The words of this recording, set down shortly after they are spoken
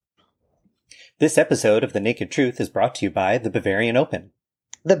This episode of The Naked Truth is brought to you by the Bavarian Open.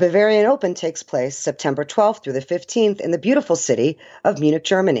 The Bavarian Open takes place September 12th through the 15th in the beautiful city of Munich,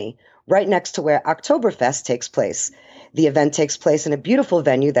 Germany, right next to where Oktoberfest takes place. The event takes place in a beautiful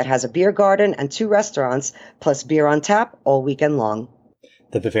venue that has a beer garden and 2 restaurants, plus beer on tap all weekend long.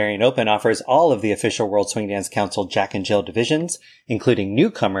 The Bavarian Open offers all of the official World Swing Dance Council Jack and Jill divisions, including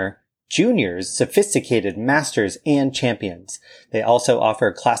newcomer, juniors, sophisticated, masters, and champions. They also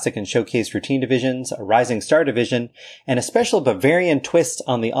offer classic and showcase routine divisions, a rising star division, and a special Bavarian twist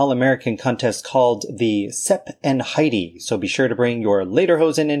on the All-American contest called the Sepp and Heidi, so be sure to bring your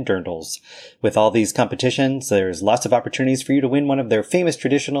lederhosen and dirndls. With all these competitions, there's lots of opportunities for you to win one of their famous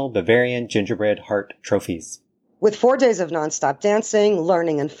traditional Bavarian gingerbread heart trophies. With 4 days of nonstop dancing,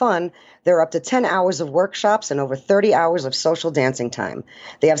 learning, and fun, there are up to 10 hours of workshops and over 30 hours of social dancing time.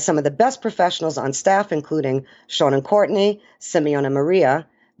 They have some of the best professionals on staff, including Sean and Courtney, Simeon and Maria,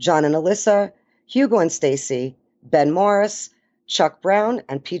 John and Alyssa, Hugo and Stacy, Ben Morris, Chuck Brown,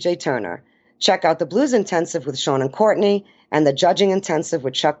 and PJ Turner. Check out the Blues Intensive with Sean and Courtney and the Judging Intensive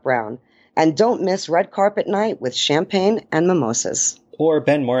with Chuck Brown. And don't miss Red Carpet Night with champagne and mimosas. Or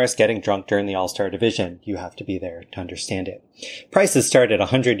Ben Morris getting drunk during the All-Star Division. You have to be there to understand it. Prices start at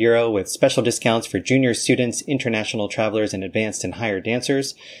 €100 with special discounts for junior students, international travelers, and advanced and higher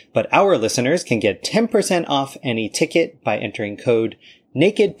dancers. But our listeners can get 10% off any ticket by entering code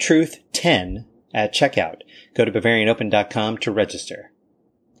NAKEDTRUTH10 at checkout. Go to BavarianOpen.com to register.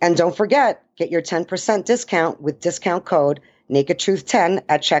 And don't forget, get your 10% discount with discount code NAKEDTRUTH10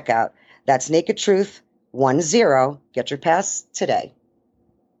 at checkout. That's NAKEDTRUTH10. Get your pass today.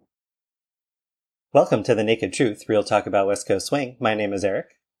 Welcome to The Naked Truth, real talk about West Coast swing. My name is Eric.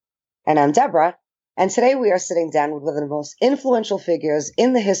 And I'm Deborah. And today we are sitting down with one of the most influential figures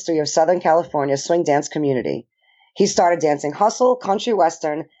in the history of Southern California's swing dance community. He started dancing hustle, country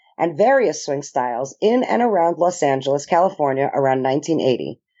western, and various swing styles in and around Los Angeles, California around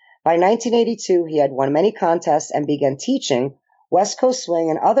 1980. By 1982, he had won many contests and began teaching West Coast swing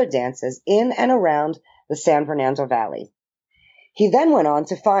and other dances in and around the San Fernando Valley. He then went on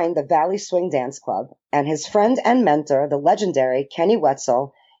to find the Valley Swing Dance Club and his friend and mentor, the legendary Kenny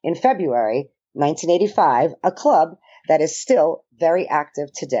Wetzel, in February 1985, a club that is still very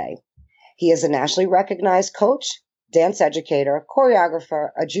active today. He is a nationally recognized coach, dance educator,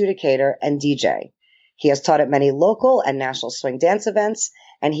 choreographer, adjudicator, and DJ. He has taught at many local and national swing dance events,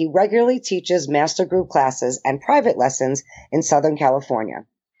 and he regularly teaches master group classes and private lessons in Southern California.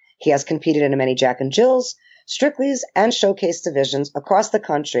 He has competed in many Jack and Jills, Strictly's, and Showcase divisions across the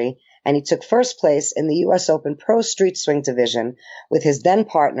country, and he took first place in the U.S. Open Pro Street Swing division with his then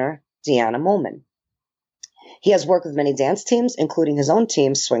partner, Deanna Molman. He has worked with many dance teams, including his own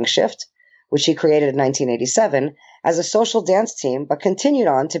team, Swing Shift, which he created in 1987 as a social dance team, but continued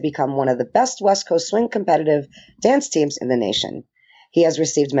on to become one of the best West Coast swing competitive dance teams in the nation. He has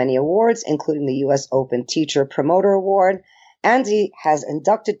received many awards, including the U.S. Open Teacher Promoter Award, and he has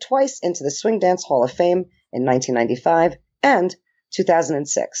inducted twice into the Swing Dance Hall of Fame in 1995 and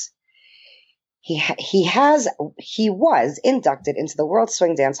 2006. He was inducted into the World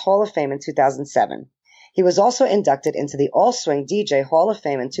Swing Dance Hall of Fame in 2007. He was also inducted into the All Swing DJ Hall of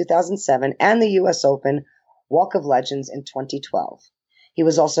Fame in 2007 and the U.S. Open Walk of Legends in 2012. He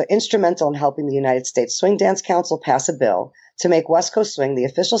was also instrumental in helping the United States Swing Dance Council pass a bill to make West Coast Swing the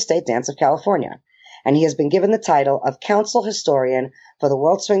official state dance of California. And he has been given the title of Council Historian for the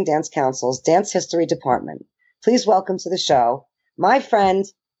World Swing Dance Council's Dance History Department. Please welcome to the show, my friend,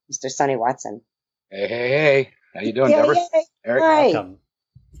 Mr. Sonny Watson. Hey. How you doing, Deborah? Eric, Hi. welcome.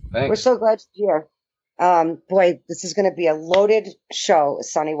 Thanks. We're so glad you're here. Boy, this is going to be a loaded show,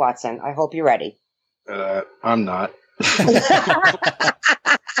 Sonny Watson. I hope you're ready. I'm not.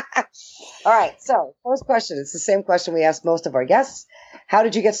 All right, so first question. It's the same question we ask most of our guests. How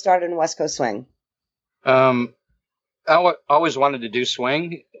did you get started in West Coast Swing? I always wanted to do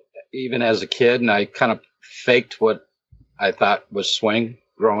swing, even as a kid, and I kind of faked what I thought was swing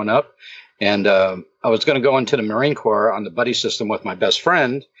growing up. And I was going to go into the Marine Corps on the buddy system with my best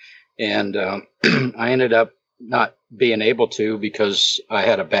friend, and I ended up not being able to because I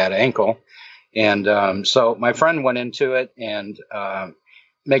had a bad ankle. And so my friend went into it, and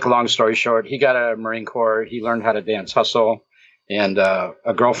make a long story short, he got out of Marine Corps. He learned how to dance hustle, and a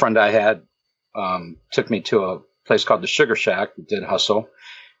girlfriend I had took me to a place called the Sugar Shack that did hustle.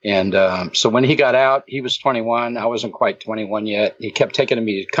 And so when he got out, he was 21. I wasn't quite 21 yet. He kept taking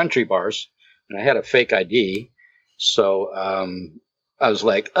me to country bars, and I had a fake ID. So I was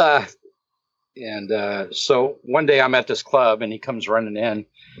like, And so one day I'm at this club, and he comes running in,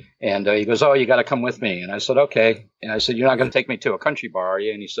 and he goes, "Oh, you got to come with me." And I said, "Okay." And I said, "You're not going to take me to a country bar, are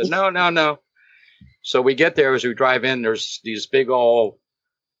you?" And he said, No. So we get there as we drive in. There's these big old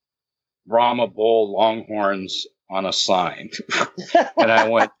Brahma Bull Longhorns on a sign, and I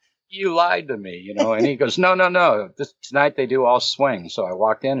went, "You lied to me," you know. And he goes, "No, no, no. Tonight they do all swing." So I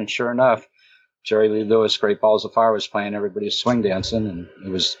walked in, and sure enough, Jerry Lee Lewis, Great Balls of Fire was playing. Everybody's swing dancing, and it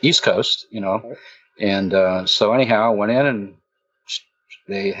was East Coast, you know. And so anyhow, I went in, and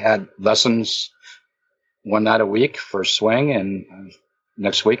they had lessons one night a week for swing, and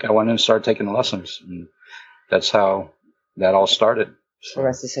next week I went in and started taking the lessons, and that's how that all started. So, the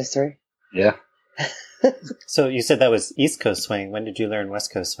rest is history. Yeah. So you said that was East Coast swing. When did you learn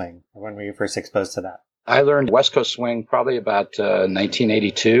West Coast swing? Or when were you first exposed to that? I learned West Coast swing probably about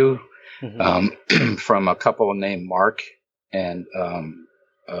 1982 from a couple named Mark and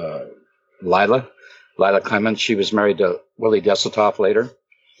Lila Clemens. She was married to Willie Desiltoff later.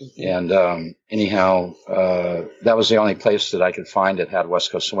 And anyhow, that was the only place that I could find that had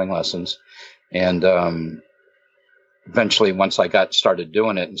West Coast swing lessons. And eventually, once I started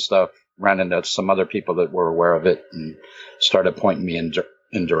doing it and stuff, ran into some other people that were aware of it and started pointing me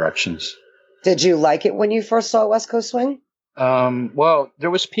in directions. Did you like it when you first saw West Coast swing? Well,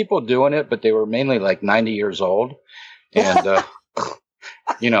 there was people doing it, but they were mainly like 90 years old. And,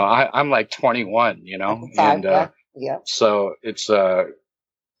 you know, I'm like 21, you know, and, yeah. So it's,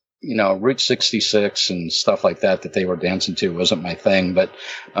 you know, Route 66 and stuff like that they were dancing to wasn't my thing, but,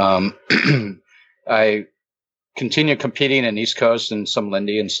 I continued competing in East Coast and some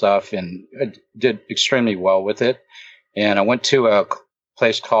Lindy and stuff, and I did extremely well with it. And I went to a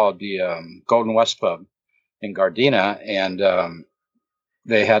place called the Golden West Pub in Gardena, and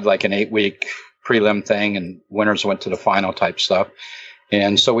they had like an 8-week prelim thing, and winners went to the final type stuff.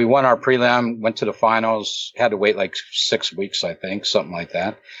 And so we won our prelim, went to the finals, had to wait like 6 weeks, I think, something like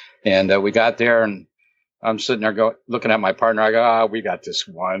that. And we got there, and I'm sitting there looking at my partner. I go, we got this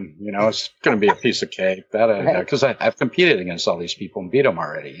one. You know, it's going to be a piece of cake. Because I've competed against all these people and beat them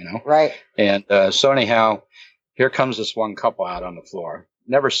already, you know. Right. And so anyhow, here comes this one couple out on the floor.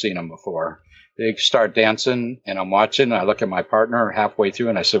 Never seen them before. They start dancing, and I'm watching. And I look at my partner halfway through,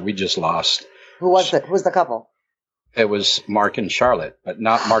 and I said, "We just lost." Who was it? Who was the couple? It was Mark and Charlotte, but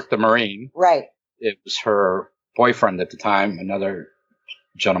not Mark the Marine. Right. It was her boyfriend at the time, another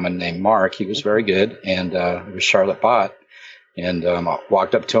gentleman named Mark. He was very good, and it was Charlotte Bott. And I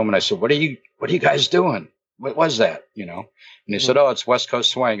walked up to him and I said, "What are you guys doing? What was that?" You know? And he said, "Oh, it's West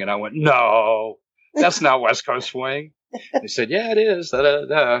Coast swing." And I went, "No, that's not West Coast swing." He said, "Yeah, it is." Da, da,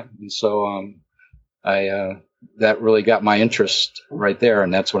 da. And so that really got my interest right there,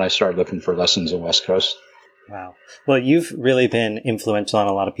 and that's when I started looking for lessons in West Coast. Wow. Well, you've really been influential on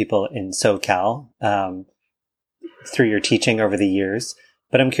a lot of people in SoCal through your teaching over the years.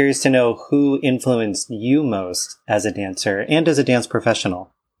 But I'm curious to know who influenced you most as a dancer and as a dance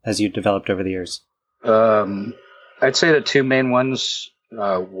professional as you developed over the years. I'd say the two main ones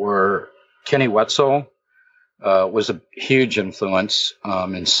were Kenny Wetzel was a huge influence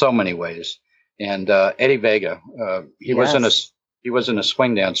in so many ways, and Eddie Vega. He wasn't a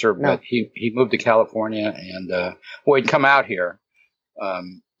swing dancer, but he moved to California, and he'd come out here,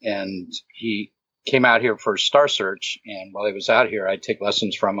 and he came out here for Star Search, and while he was out here, I'd take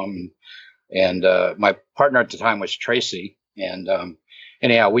lessons from him. And my partner at the time was Tracy, and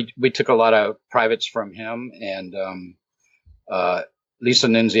anyhow, we took a lot of privates from him, and Lisa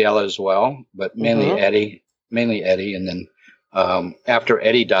Ninziella as well, but mainly Eddie. And then after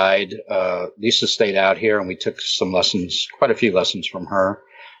Eddie died, Lisa stayed out here, and we took some lessons, quite a few lessons from her.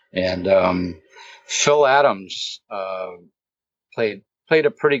 And Phil Adams played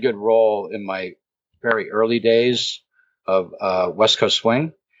a pretty good role in my very early days of West Coast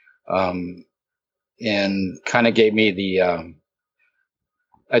swing, and kind of gave me the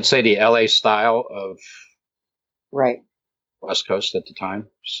I'd say the LA style of West Coast at the time.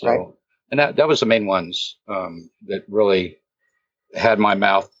 So, and that was the main ones that really had my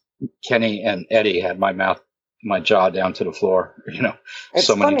mouth. Kenny and Eddie had my jaw down to the floor, you know, it's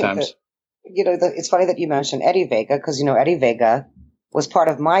so many times. It's funny that you mentioned Eddie Vega, because, you know, Eddie Vega was part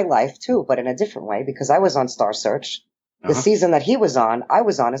of my life too, but in a different way, because I was on Star Search. The season that he was on, I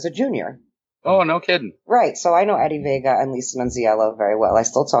was on as a junior. Oh, no kidding. Right. So I know Eddie Vega and Lisa Nunziello very well. I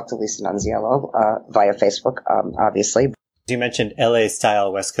still talk to Lisa Nunziello via Facebook, obviously. You mentioned LA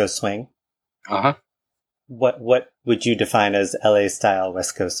style West Coast swing. What would you define as LA style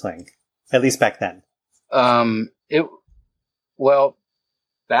West Coast swing? At least back then. Well,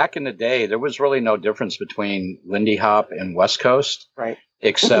 back in the day, there was really no difference between Lindy Hop and West Coast. Right.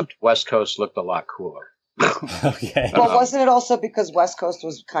 Except West Coast looked a lot cooler. Okay. Well, wasn't it also because West Coast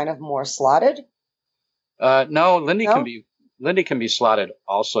was kind of more slotted? No, Lindy Lindy can be slotted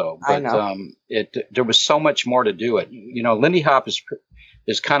also, I but know. there was so much more to do it. You know, Lindy Hop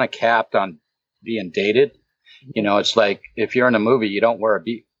is kind of capped on being dated. You know, it's like if you're in a movie, you don't wear a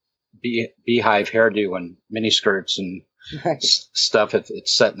beehive hairdo and miniskirts and Right. stuff if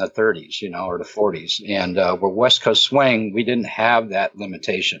it's set in the 30s, you know, or the 40s. And where West Coast Swing, we didn't have that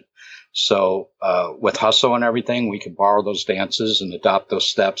limitation. So with Hustle and everything, we could borrow those dances and adopt those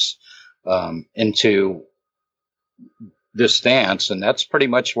steps into this dance. And that's pretty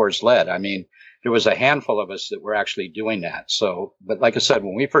much where it's led. I mean, there was a handful of us that were actually doing that. So, but like I said,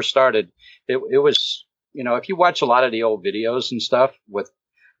 when we first started, it was, you know, if you watch a lot of the old videos and stuff with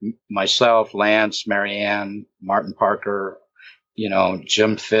myself, Lance, Marianne, Martin Parker, you know,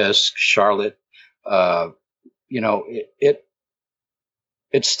 Jim Fisk, Charlotte, you know,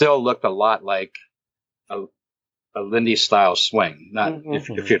 it still looked a lot like a Lindy style swing. Not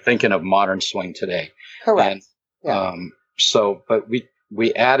if you're thinking of modern swing today. Correct. And, so, but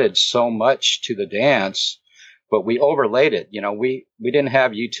we added so much to the dance, but we overlaid it. You know, we didn't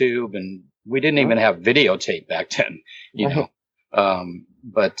have YouTube and we didn't even have videotape back then, you know.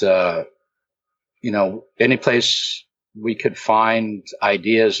 But you know, any place we could find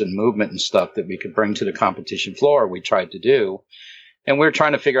ideas and movement and stuff that we could bring to the competition floor, we tried to do. And we were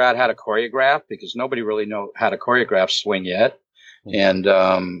trying to figure out how to choreograph because nobody really knew how to choreograph swing yet. And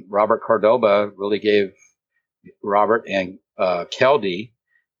Robert Cordoba really gave Robert and Keldy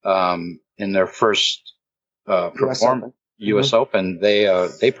in their first U.S. Open.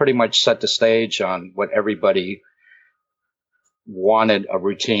 They pretty much set the stage on what everybody wanted a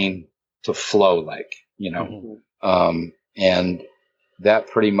routine to flow like, you know. And that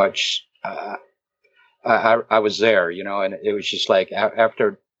pretty much I was there, you know, and it was just like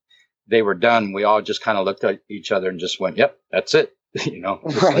after they were done, we all just kind of looked at each other and just went, "Yep, that's it," you know.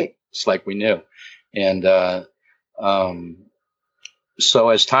 It's like we knew. And so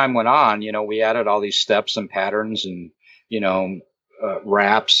as time went on, you know, we added all these steps and patterns and, you know,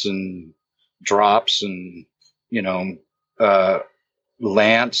 raps and drops and, you know,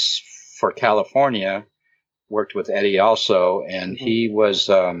 Lance for California worked with Eddie also, and he was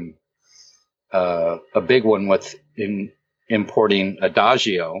a big one with importing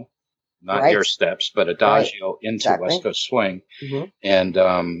Adagio, not air steps, but Adagio into West Coast Swing. And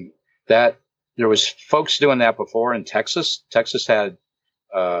that there was folks doing that before in Texas. Texas had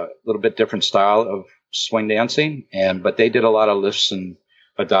a little bit different style of swing dancing, but they did a lot of lifts and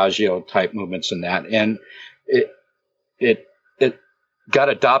Adagio type movements in that, and it got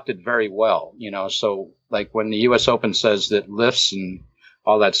adopted very well, you know. So like when the U.S. Open says that lifts and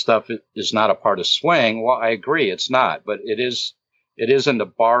all that stuff is not a part of swing, well, I agree, it's not, but it is in the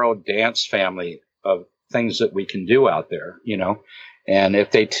borrowed dance family of things that we can do out there, you know. And if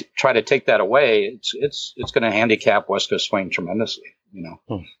they try to take that away, it's going to handicap West Coast Swing tremendously, you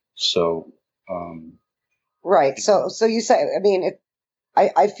know. So right. So you say, I mean,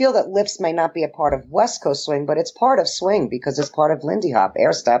 I feel that lifts may not be a part of West Coast Swing, but it's part of swing because it's part of Lindy Hop.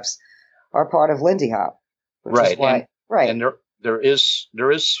 Air steps are part of Lindy Hop. Right. And there is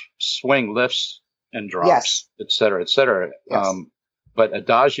swing lifts and drops, et cetera, et cetera. Yes. But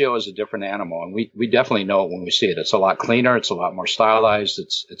Adagio is a different animal, and we definitely know it when we see it. It's a lot cleaner. It's a lot more stylized.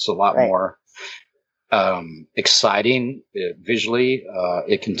 It's a lot more exciting visually.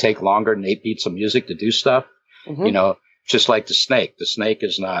 It can take longer than 8 beats of music to do stuff. You know, just like the snake. The snake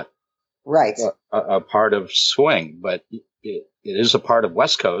is not a part of swing, but it is a part of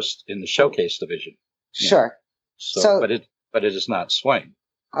West Coast in the showcase division. Sure. So, but it is not swing.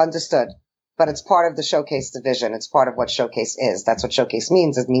 Understood. But it's part of the showcase division. It's part of what showcase is. That's what showcase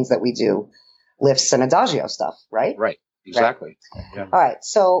means. It means that we do lifts and Adagio stuff, right? Right. Exactly. Right. Yeah. All right.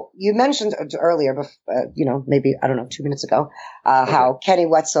 So you mentioned earlier, you know, maybe, I don't know, 2 minutes ago, how Kenny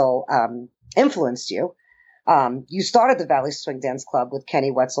Wetzel influenced you. You started the Valley Swing Dance Club with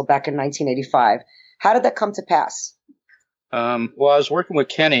Kenny Wetzel back in 1985. How did that come to pass? Well, I was working with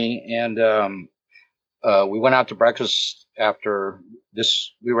Kenny, and we went out to breakfast after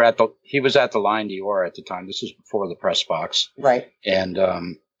this. He was at the Line d'Or at the time. This was before the press box. Right. And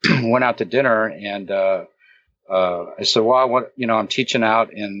went out to dinner, and I said, well, I'm teaching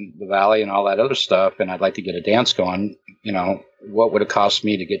out in the Valley and all that other stuff, and I'd like to get a dance going. You know, what would it cost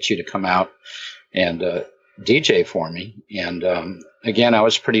me to get you to come out and DJ for me? And again, I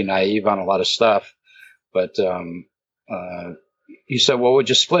was pretty naive on a lot of stuff, but he said, well, we'll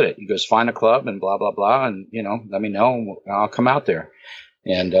just split it. He goes, find a club and blah, blah, blah. And, you know, let me know and I'll come out there.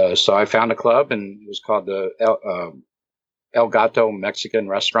 And so I found a club, and it was called the El Gato Mexican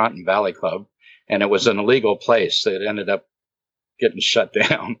Restaurant and Valley Club. And it was an illegal place. It ended up getting shut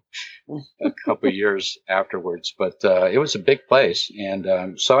down a couple of years afterwards. But it was a big place.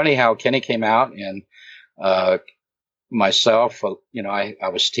 And so anyhow, Kenny came out, and myself, I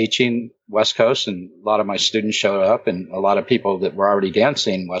was teaching West Coast, and a lot of my students showed up, and a lot of people that were already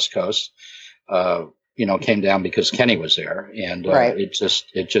dancing West Coast, came down because Kenny was there, and it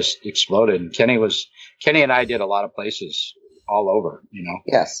just exploded. And Kenny and I did a lot of places all over,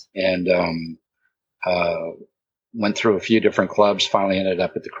 Yes. And went through a few different clubs. Finally ended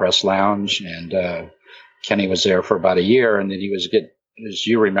up at the Crest Lounge, and Kenny was there for about a year, and then he was as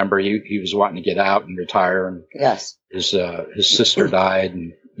you remember, he was wanting to get out and retire, and yes, his sister died,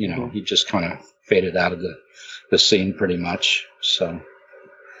 and he just kind of faded out of the scene pretty much. So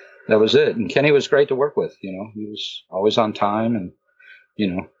that was it. And Kenny was great to work with. He was always on time, and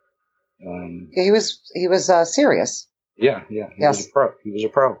he was serious. Yeah. He was a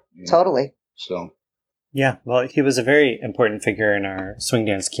pro. Totally. So. Yeah, well, he was a very important figure in our swing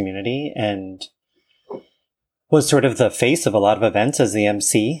dance community, and was sort of the face of a lot of events as the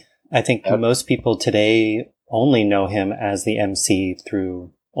MC. I think most people today only know him as the MC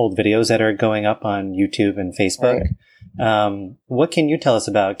through old videos that are going up on YouTube and Facebook. Right. What can you tell us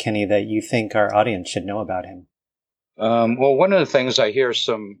about Kenny that you think our audience should know about him? Well, one of the things I hear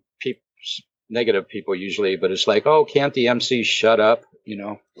some negative people usually, but it's like, oh, can't the MC shut up?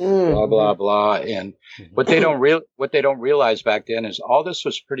 Blah, blah, blah. And what they don't realize back then is all this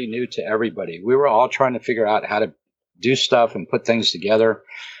was pretty new to everybody. We were all trying to figure out how to do stuff and put things together,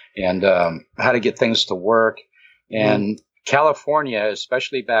 and how to get things to work. And California,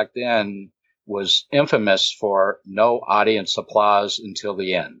 especially back then, was infamous for no audience applause until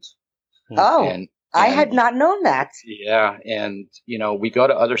the end. Oh, and I had not known that. Yeah. And, we go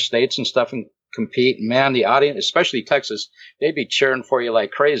to other states and stuff and compete. Man, the audience, especially Texas, they'd be cheering for you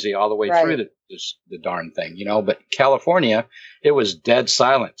like crazy all the way through the darn thing, But California, it was dead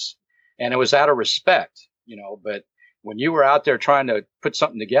silence, and it was out of respect, But when you were out there trying to put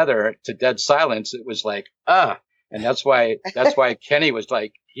something together to dead silence, it was like, and that's why Kenny was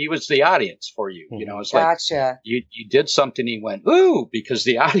like, he was the audience for you. It's gotcha. Like you did something. He went, ooh, because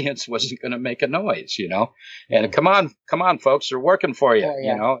the audience wasn't going to make a noise, and come on, folks, they're working for you,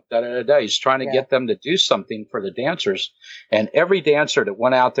 He's trying to get them to do something for the dancers. And every dancer that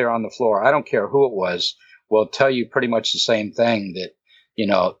went out there on the floor, I don't care who it was, will tell you pretty much the same thing, that,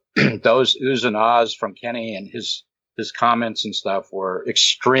 those oohs and ahs from Kenny and his comments and stuff were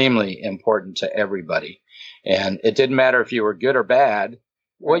extremely important to everybody. And it didn't matter if you were good or bad.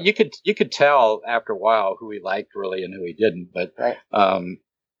 Well, you could tell after a while who he liked really and who he didn't, but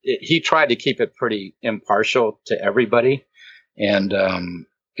he tried to keep it pretty impartial to everybody, and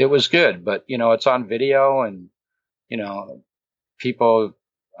it was good. But it's on video, and people,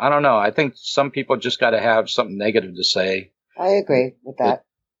 I don't know. I think some people just got to have something negative to say. I agree with that.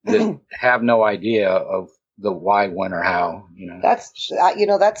 That have no idea of the why, when, or how. That's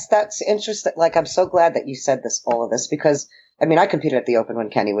interesting. Like, I'm so glad that you said all of this, because I competed at the Open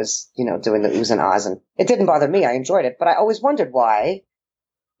when Kenny was, doing the oohs and ahs, and it didn't bother me. I enjoyed it, but I always wondered why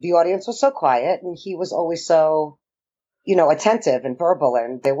the audience was so quiet, and he was always so, attentive and verbal,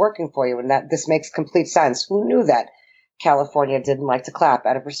 and they're working for you, and that this makes complete sense. Who knew that California didn't like to clap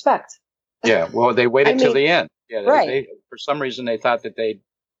out of respect? Yeah, well, they waited till the end. Yeah, right. For some reason, they thought that they'd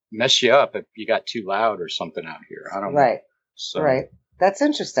mess you up if you got too loud or something out here. I don't know. Right. So. Right. That's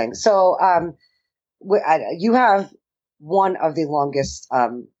interesting. So, you have one of the longest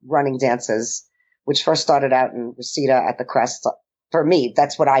running dances, which first started out in Reseda at the Crest. For me,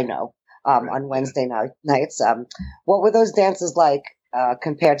 that's what I know, on Wednesday nights. What were those dances like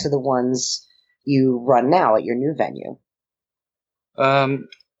compared to the ones you run now at your new venue?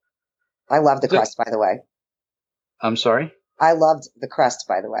 I love the Crest, by the way. I'm sorry? I loved the Crest,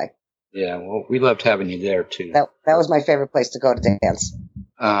 by the way. Yeah, well, we loved having you there, too. That was my favorite place to go to dance.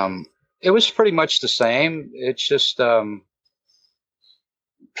 It was pretty much the same. It's just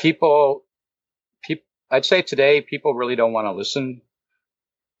people, I'd say today, people really don't want to listen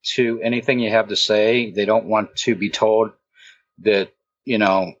to anything you have to say. They don't want to be told that,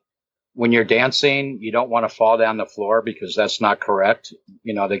 when you're dancing, you don't want to fall down the floor because that's not correct.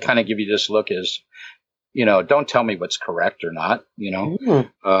 They kind of give you this look as, don't tell me what's correct or not,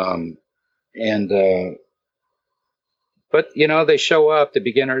 but they show up, the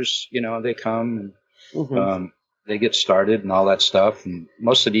beginners, they come and, they get started and all that stuff. And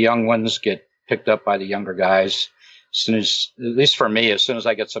most of the young ones get picked up by the younger guys. As soon as, at least for me, as soon as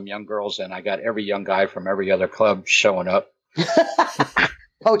I get some young girls in, I got every young guy from every other club showing up.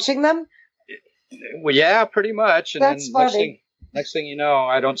 Poaching them? Well, yeah, pretty much. And that's funny. Next thing you know,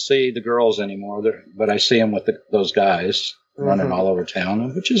 I don't see the girls anymore, but I see them with those guys. running all over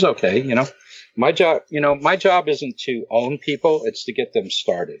town, which is okay. My job isn't to own people; it's to get them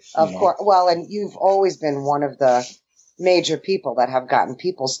started. Of course. Well, and you've always been one of the major people that have gotten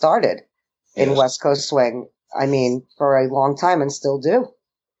people started in West Coast swing. I mean, for a long time, and still do.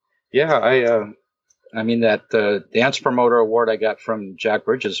 Yeah, I mean that dance promoter award I got from Jack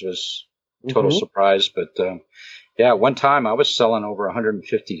Bridges was a total surprise. But one time I was selling over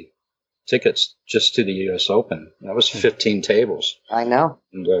 150 tickets just to the U.S. Open. That was 15 tables. I know.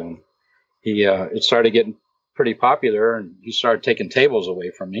 And it started getting pretty popular, and he started taking tables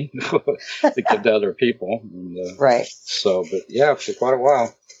away from me to give to other people. And, right. So, but yeah, for quite a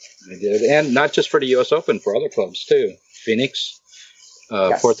while I did, and not just for the U.S. Open, for other clubs too. Phoenix,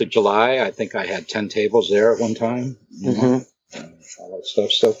 4th of July. I think I had 10 tables there at one time. All that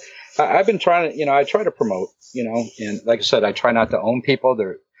stuff. So I've been trying to, I try to promote, and like I said, I try not to own people.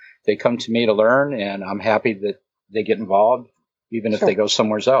 They come to me to learn, and I'm happy that they get involved, even if they go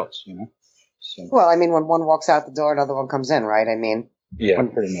somewhere else, So. Well, I mean, when one walks out the door, another one comes in, right? I mean,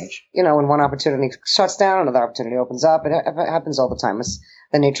 pretty much. When one opportunity shuts down, another opportunity opens up. It happens all the time. It's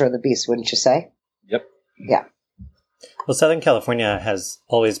the nature of the beast, wouldn't you say? Yep. Yeah. Well, Southern California has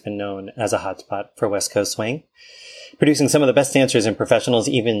always been known as a hotspot for West Coast swing, producing some of the best dancers and professionals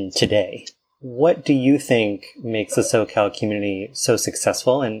even today. What do you think makes the SoCal community so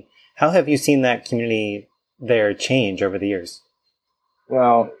successful, and how have you seen that community there change over the years?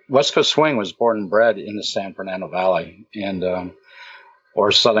 Well, West Coast swing was born and bred in the San Fernando Valley, and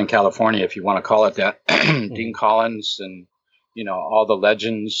or Southern California, if you want to call it that. Dean Collins and all the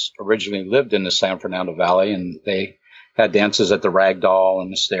legends originally lived in the San Fernando Valley, and they had dances at the Ragdoll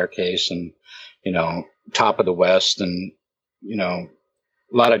and the Staircase, and Top of the West, and a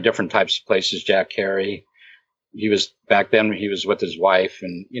lot of different types of places. Jack Carey, he was with his wife,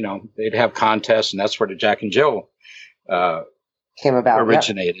 and they'd have contests, and that's where the Jack and Jill came about,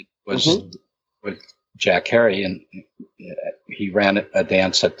 originated, was with Jack Carey, and he ran a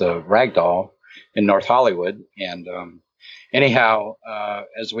dance at the Ragdoll in North Hollywood. And anyhow,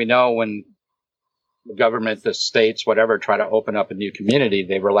 as we know, when the government, the states, whatever, try to open up a new community,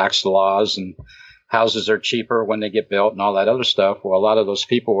 they relax the laws, and houses are cheaper when they get built and all that other stuff. Well, a lot of those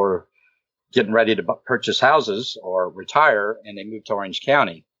people were getting ready to purchase houses or retire, and they moved to Orange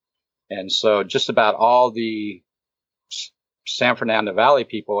County. And so just about all the San Fernando Valley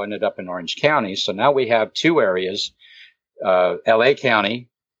people ended up in Orange County. So now we have two areas, LA County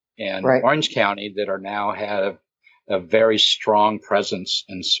and Orange County, that are now have a very strong presence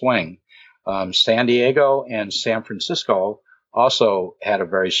in swing. San Diego and San Francisco also had a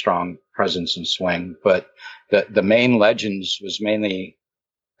very strong presence in swing, but the main legends was mainly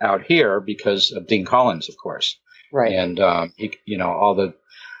out here because of Dean Collins, of course. Right. And,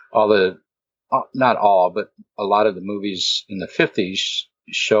 not all, but a lot of the movies in the 50s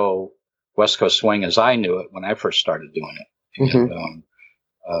show West Coast swing as I knew it when I first started doing it. And,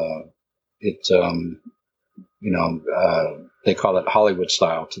 they call it Hollywood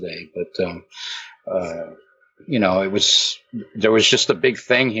style today, but, there was just a big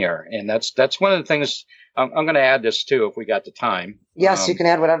thing here. And that's one of the things I'm going to add this too, if we got the time. Yes, you can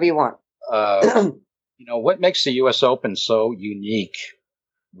add whatever you want. What makes the U.S. Open so unique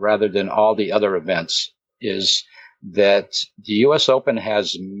rather than all the other events is that the U.S. Open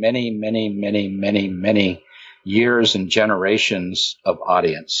has many, many, many, many, many years and generations of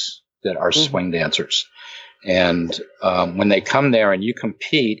audience that are swing dancers. And when they come there and you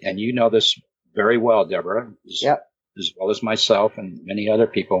compete, and you know this very well, Deborah, as well as myself and many other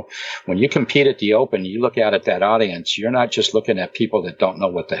people, when you compete at the Open, you look out at that audience, you're not just looking at people that don't know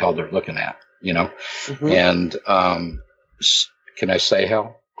what the hell they're looking at, And can I say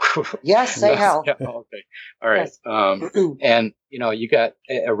hell? Yes, say hell. Yeah, okay. All right. Yes. And, you got,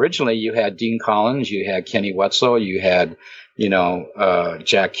 originally you had Dean Collins, you had Kenny Wetzel, you had,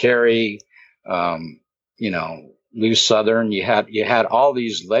 Jack Carey, Lou Southern, you had all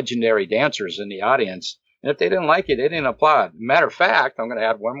these legendary dancers in the audience. And if they didn't like it, they didn't applaud. Matter of fact, I'm going to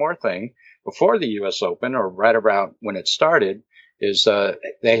add one more thing. Before the U.S. Open, or right around when it started, is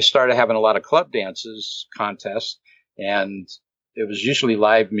they started having a lot of club dances contests, and it was usually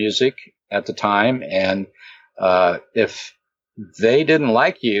live music at the time. And if they didn't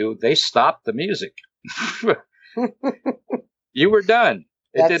like you, they stopped the music. You were done.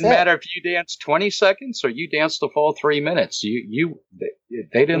 It didn't matter if you danced 20 seconds or you danced the full 3 minutes.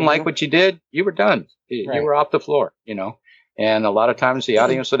 They didn't like what you did. You were done. You were off the floor, And a lot of times the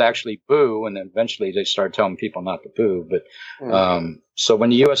audience would actually boo, and then eventually they started telling people not to boo. But so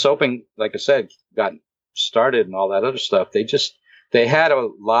when the U.S. Open, like I said, got started and all that other stuff, they had a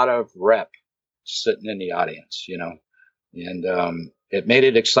lot of rep sitting in the audience, And it made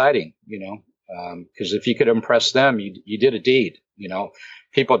it exciting, because if you could impress them, you did a deed.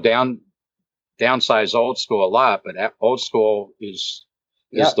 People downsize old school a lot, but old school is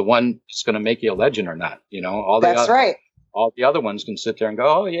the one that's going to make you a legend or not. That's right. All the other ones can sit there and go,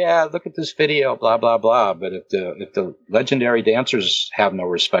 oh yeah, look at this video, blah blah blah. But if the legendary dancers have no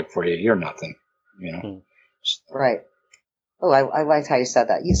respect for you, you're nothing. Right. Oh, I liked how you said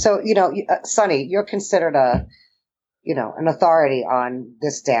that. Sonny, you're considered an authority on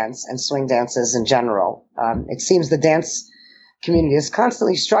this dance and swing dances in general. It seems the dance community is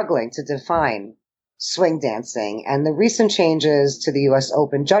constantly struggling to define swing dancing, and the recent changes to the U.S.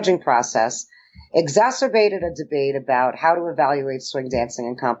 Open judging process exacerbated a debate about how to evaluate swing dancing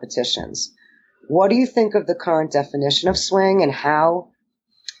in competitions. What do you think of the current definition of swing and how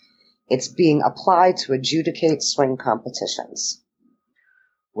it's being applied to adjudicate swing competitions?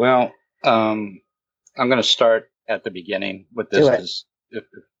 Well, I'm going to start at the beginning with this, because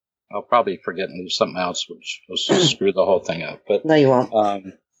I'll probably forget and leave something else, which will screw the whole thing up. But no, you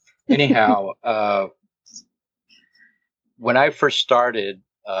won't. Anyhow, when I first started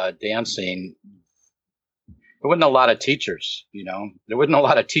dancing, there wasn't a lot of teachers. There wasn't a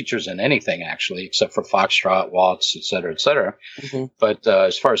lot of teachers in anything, actually, except for foxtrot, waltz, et cetera, et cetera. Mm-hmm. But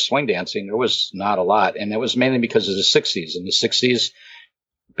as far as swing dancing, there was not a lot, and it was mainly because of the '60s. In the '60s,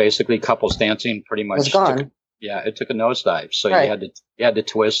 basically, couples dancing pretty much was gone. It took a nosedive. So right. you had to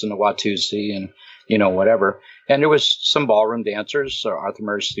twist and the Watusi and whatever. And there was some ballroom dancers. So Arthur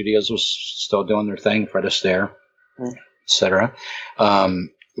Murray Studios was still doing their thing, Fred Astaire, et cetera.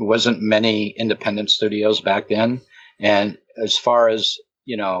 There wasn't many independent studios back then. And as far as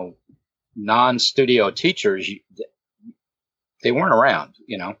non-studio teachers, they weren't around.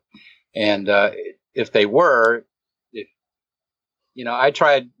 And if they were, I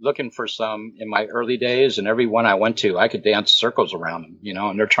tried looking for some in my early days, and every one I went to, I could dance circles around them,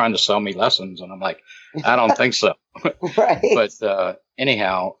 and they're trying to sell me lessons. And I'm like, I don't think so. Right. But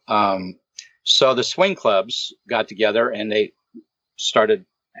anyhow, so the swing clubs got together and they started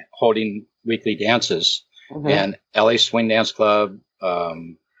holding weekly dances. Mm-hmm. And LA Swing Dance Club,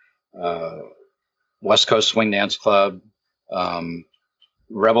 West Coast Swing Dance Club,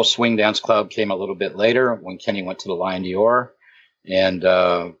 Rebel Swing Dance Club came a little bit later when Kenny went to the Lion d'Or. And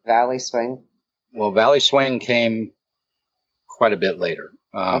Valley Swing. Well, Valley Swing came quite a bit later.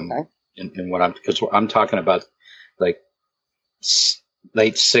 Okay. Because I'm talking about like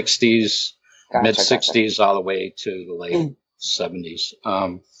late '60s, mid '60s, all the way to the late '70s.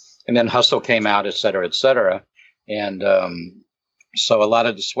 And then Hustle came out, et cetera, et cetera. And so a lot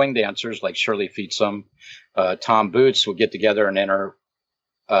of the swing dancers, like Shirley Feetsum, Tom Boots, would get together and enter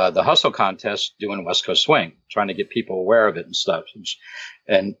the Hustle contest doing West Coast Swing, trying to get people aware of it and stuff.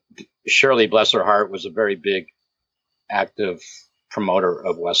 And Shirley, bless her heart, was a very big, active promoter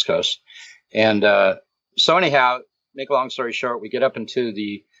of West Coast. And so anyhow, make a long story short, we get up into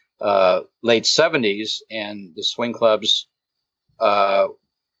the late '70s, and the swing clubs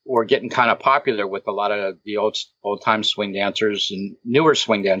were getting kind of popular with a lot of the old time swing dancers and newer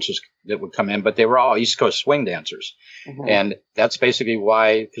swing dancers that would come in, but they were all East Coast swing dancers. Mm-hmm. And that's basically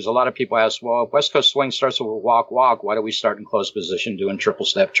why, because a lot of people ask, well, if West Coast swing starts with walk, why do we start in closed position doing triple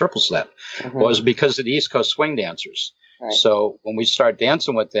step? Mm-hmm. Well, it was because of the East Coast swing dancers. Right. So when we start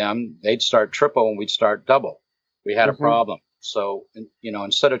dancing with them, they'd start triple and we'd start double. We had a problem. So,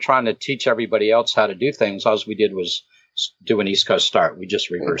 instead of trying to teach everybody else how to do things, all we did was do an East Coast start. We just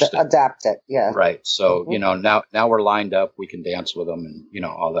reversed it. Adapt it, yeah. Right. So, now we're lined up. We can dance with them and,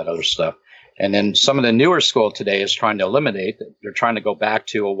 all that other stuff. And then some of the newer school today is trying to eliminate that. They're trying to go back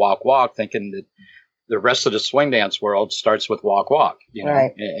to a walk, thinking that the rest of the swing dance world starts with walk, right.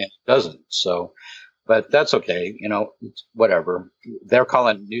 And it doesn't. So, but that's okay. Whatever. They're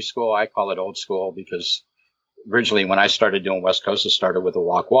calling it new school. I call it old school because originally when I started doing West Coast, it started with a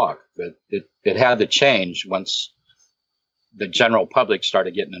walk, but it had to change once the general public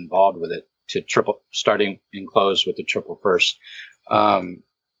started getting involved with it to starting in closed with the triple first.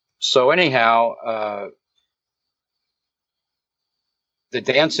 So anyhow, the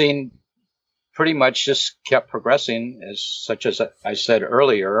dancing pretty much just kept progressing as I said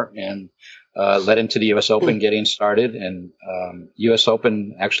earlier, and led into the U.S. Open getting started. And U.S.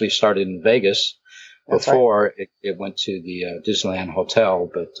 Open actually started in Vegas before it went to the Disneyland Hotel.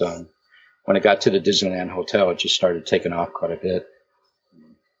 But when it got to the Disneyland Hotel, it just started taking off quite a bit.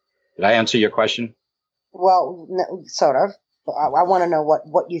 Did I answer your question? Well, sort of. I want to know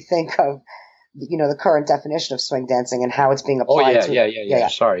what you think of, the current definition of swing dancing and how it's being applied. Oh, yeah.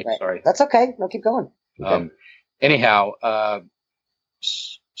 Sorry. That's okay. No, keep going. Anyhow,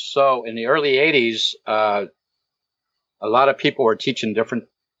 so in the early '80s, a lot of people were teaching different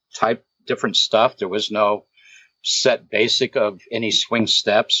stuff. There was no set basic of any swing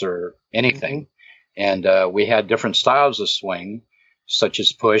steps or anything. Mm-hmm. And we had different styles of swing, such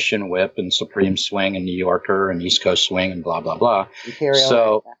as push and whip and supreme swing and New Yorker and East Coast swing and blah, blah, blah. Imperial.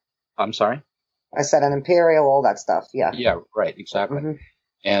 So, I'm sorry? I said an imperial, all that stuff. Yeah. Yeah, right. Exactly. Mm-hmm.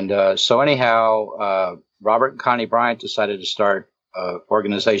 And so anyhow, Robert and Connie Bryant decided to start an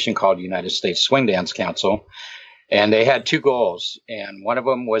organization called United States Swing Dance Council. And they had two goals. And one of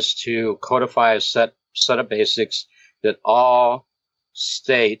them was to codify a set of basics that all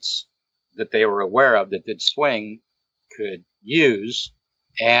states that they were aware of that did swing could use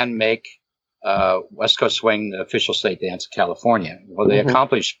and make West Coast Swing the official state dance of California. Well, they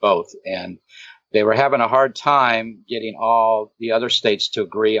accomplished both. And they were having a hard time getting all the other states to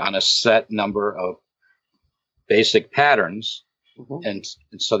agree on a set number of basic patterns. Mm-hmm. And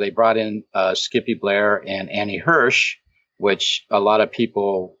so they brought in Skippy Blair and Annie Hirsch, which a lot of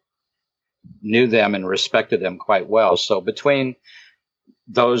people knew them and respected them quite well. So between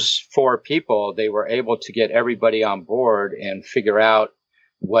those four people, they were able to get everybody on board and figure out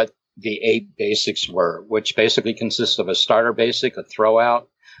what the 8 basics were, which basically consists of a starter basic, a throw out,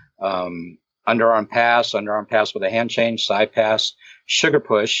 underarm pass with a hand change, side pass, sugar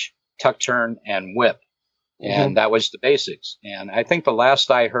push, tuck turn, and whip. And that was the basics. And I think the last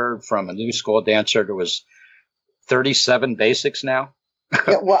I heard from a new school dancer, there was 37 basics now.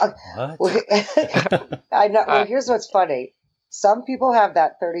 Yeah, well, I know. Well, here's what's funny. Some people have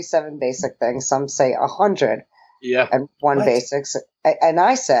that 37 basic thing. Some say 100. Yeah. And one basics. And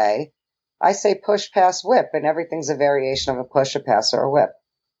I say push, pass, whip, and everything's a variation of a push, a pass, or a whip.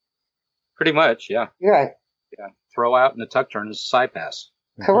 Pretty much, yeah. You're right. Yeah. Throw out and the tuck turn is a side pass.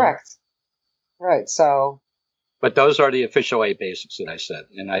 Correct. Right. So. But those are the official 8 basics that I said,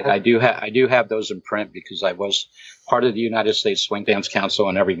 and I do have those in print because I was part of the United States Swing Dance Council,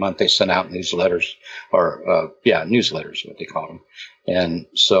 and every month they sent out newsletters, newsletters, what they call them. And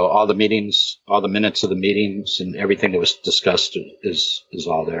so all the meetings, all the minutes of the meetings, and everything that was discussed is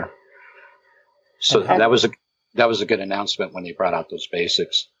all there. So that was a good announcement when they brought out those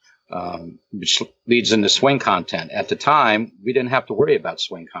basics, which leads into swing content. At the time, we didn't have to worry about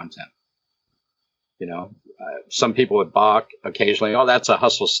swing content. You know, some people would balk occasionally. Oh, that's a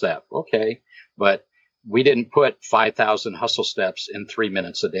hustle step. Okay. But we didn't put 5,000 hustle steps in 3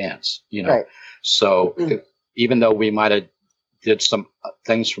 minutes of dance, you know. Right. So even though we might have did some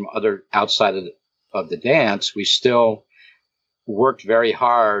things from other outside of the dance, we still worked very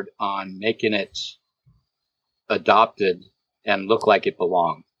hard on making it adopted and look like it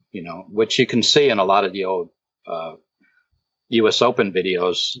belonged, you know, which you can see in a lot of the old, U.S. Open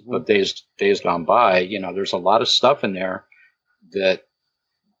videos of days gone by. You know, there's a lot of stuff in there that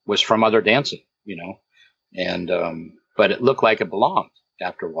was from other dancing, you know, and but it looked like it belonged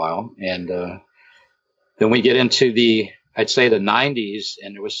after a while. And then we get into I'd say the 90s,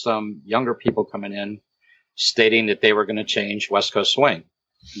 and there was some younger people coming in stating that they were going to change West Coast Swing,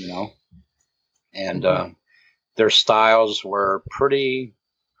 you know, and their styles were pretty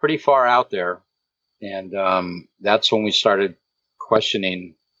far out there. And that's when we started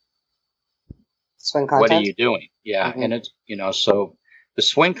questioning swing content. What are you doing? Yeah. And it's, you know, so the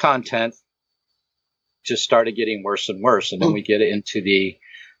swing content just started getting worse and worse. And then we get into the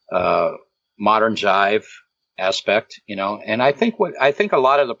modern jive aspect, you know, and I think a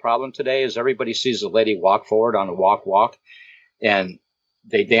lot of the problem today is everybody sees a lady walk forward on a walk, and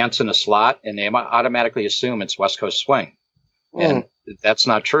they dance in a slot and they automatically assume it's West Coast Swing. And that's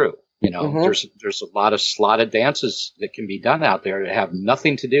not true. You know, there's a lot of slotted dances that can be done out there that have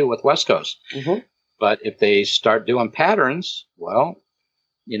nothing to do with West Coast. But if they start doing patterns, well,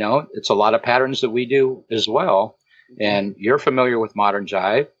 you know, it's a lot of patterns that we do as well. And you're familiar with modern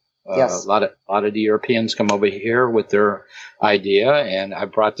jive. Yes. A lot of the Europeans come over here with their idea, and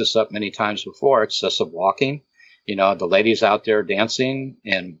I've brought this up many times before, excessive walking. You know, the ladies out there dancing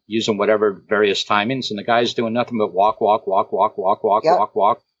and using whatever various timings, and the guys doing nothing but walk,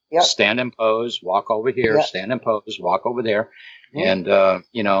 Yep. stand and pose, walk over here, stand and pose, walk over there. And,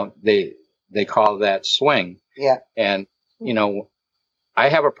 you know, they call that swing. Yeah. And, you know, I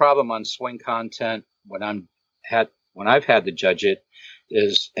have a problem on swing content when I've had to judge it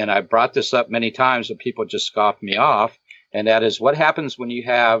is, and I brought this up many times and people just scoff me off. And that is what happens when you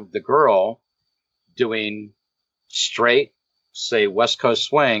have the girl doing straight, say West Coast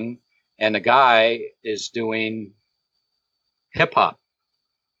Swing, and the guy is doing hip hop.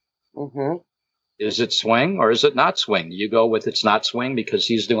 Is it swing or is it not swing? Do you go with it's not swing because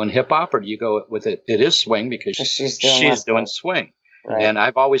he's doing hip hop, or do you go with it is swing because she's doing swing? Right. And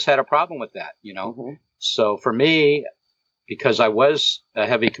I've always had a problem with that, you know. So for me, because I was a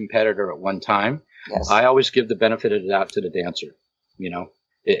heavy competitor at one time, I always give the benefit of the doubt to the dancer.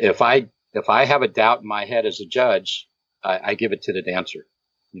 If I have a doubt in my head as a judge, I give it to the dancer.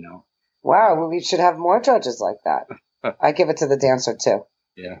 Wow, well, we should have more judges like that. I give it to the dancer too.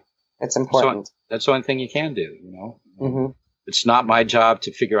 Yeah, it's important. So that's the only thing you can do. Mm-hmm. It's not my job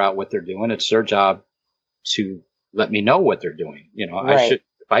to figure out what they're doing. It's their job to let me know what they're doing. Right.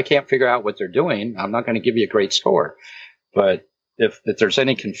 If I can't figure out what they're doing, I'm not going to give you a great score. But if there's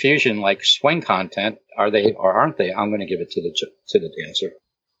any confusion, like swing content, are they or aren't they? I'm going to give it to the dancer.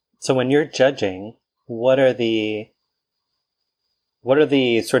 So when you're judging, what are the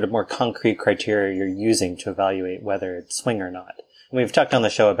sort of more concrete criteria you're using to evaluate whether it's swing or not? And we've talked on the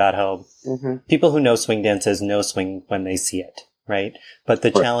show about how people who know swing dances know swing when they see it, right? But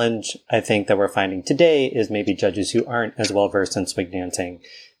the challenge I think that we're finding today is maybe judges who aren't as well versed in swing dancing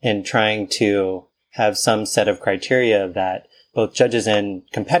and trying to have some set of criteria that both judges and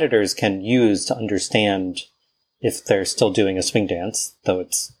competitors can use to understand if they're still doing a swing dance, though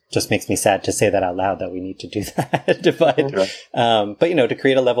it's just makes me sad to say that out loud that we need to do that. But to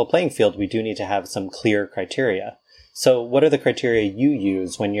create a level playing field, we do need to have some clear criteria. So what are the criteria you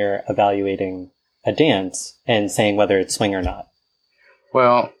use when you're evaluating a dance and saying whether it's swing or not?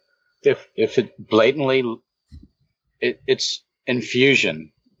 Well, if it blatantly, it's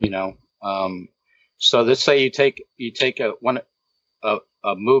infusion, so let's say you take a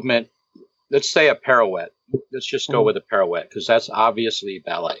movement, let's say a pirouette. Let's just go with a pirouette because that's obviously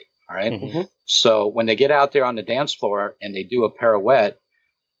ballet. All right. Mm-hmm. So when they get out there on the dance floor and they do a pirouette,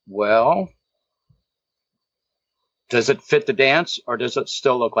 well, does it fit the dance or does it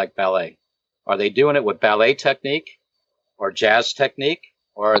still look like ballet? Are they doing it with ballet technique or jazz technique,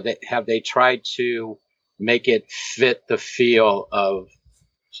 or have they tried to make it fit the feel of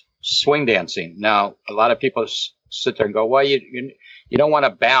swing dancing? Now, a lot of people sit there and go, well, you don't want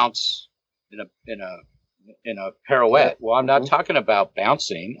to bounce in a pirouette. Well, I'm not talking about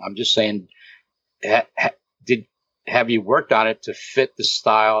bouncing. I'm just saying, have you worked on it to fit the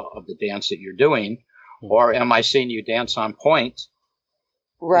style of the dance that you're doing, or am I seeing you dance on point?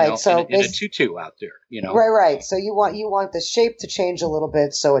 Right. So in a tutu out there, Right. So you want the shape to change a little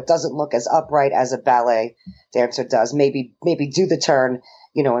bit so it doesn't look as upright as a ballet dancer does. Maybe do the turn,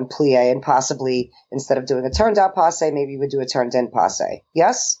 in plie, and possibly instead of doing a turned out passe, maybe you would do a turned in passe.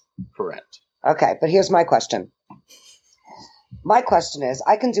 Yes? Correct. Okay, but here's my question. My question is,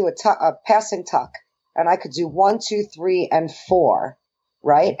 I can do a passing tuck, and I could do 1, 2, 3, and 4,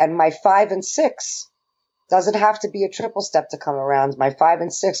 right? And my 5 and 6 doesn't have to be a triple step to come around. My 5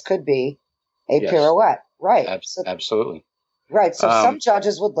 and 6 could be a pirouette, right? Absolutely. Right. So some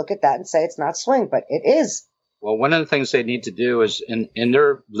judges would look at that and say it's not swing, but it is. Well, one of the things they need to do is in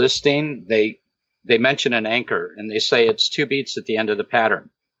their listing, they mention an anchor and they say it's 2 beats at the end of the pattern.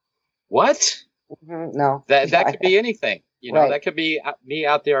 What? Mm-hmm. No. That could be anything. That could be me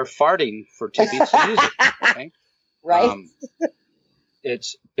out there farting for 2 beats of music. Okay? Right.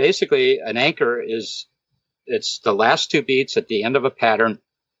 It's basically an anchor it's the last 2 beats at the end of a pattern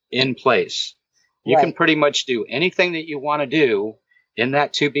in place. You can pretty much do anything that you want to do in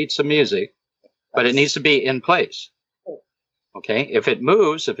that 2 beats of music, but it needs to be in place. Okay. If it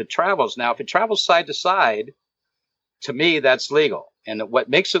moves, if it travels side to side, to me, that's legal. And what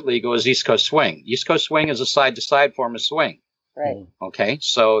makes it legal is East Coast swing. East Coast swing is a side to side form of swing. Right. Okay.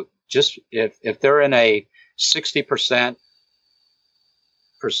 So just if they're in a 60%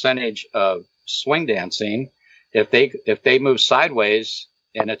 percentage of swing dancing, if they move sideways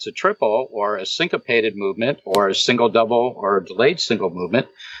and it's a triple or a syncopated movement or a single double or a delayed single movement,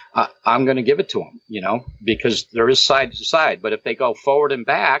 I'm going to give it to them, because there is side to side. But if they go forward and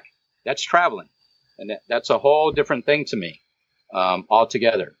back, that's traveling. And that's a whole different thing to me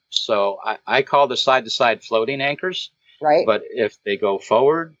altogether. So I call the side to side floating anchors. Right. But if they go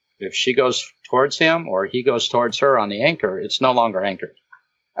forward, if she goes towards him or he goes towards her on the anchor, it's no longer anchored.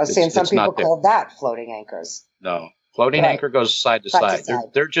 I was saying some people call that floating anchors. No, floating anchor goes side to side.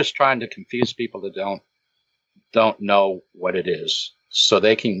 They're just trying to confuse people that don't know what it is, so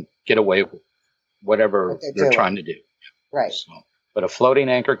they can get away with whatever they're trying to do. Right. So, but a floating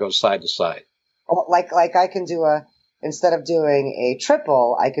anchor goes side to side. Like I can do instead of doing a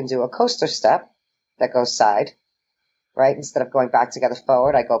triple, I can do a coaster step that goes side. Right. Instead of going back together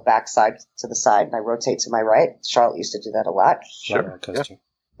forward, I go back side to the side and I rotate to my right. Charlotte used to do that a lot. Sure. Yeah.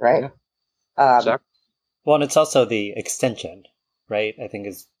 Right. Yeah. Exactly. Well, and it's also the extension, right? I think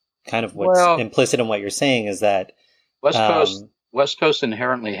is kind of what's implicit in what you're saying is that West Coast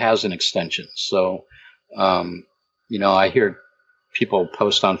inherently has an extension. So, I hear people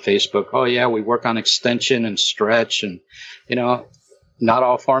post on Facebook, oh yeah, we work on extension and stretch, and not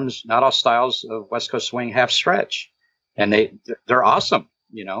all styles of West Coast swing have stretch, and they're awesome.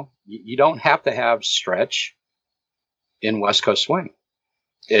 You don't have to have stretch in West Coast swing.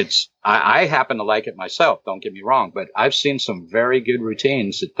 I happen to like it myself. Don't get me wrong, but I've seen some very good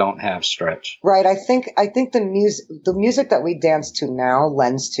routines that don't have stretch. Right. I think the music that we dance to now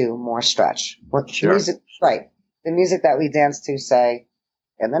lends to more stretch. Sure. Right. The music that we dance to, say,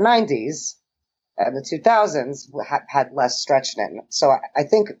 in the 90s and the 2000s had less stretch in it. So I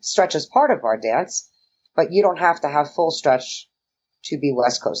think stretch is part of our dance, but you don't have to have full stretch to be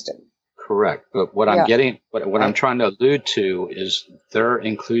West Coasted. Correct. But what I'm trying to allude to is their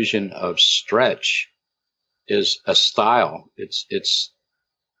inclusion of stretch is a style. It's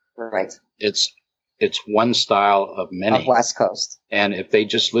right. It's one style of many. Of West Coast. And if they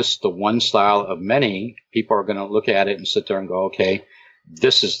just list the one style of many, people are going to look at it and sit there and go, okay,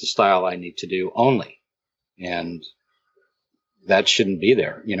 this is the style I need to do only. And that shouldn't be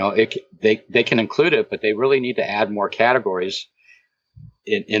there. They can include it, but they really need to add more categories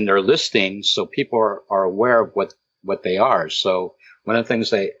in their listing so people are aware of what they are. So one of the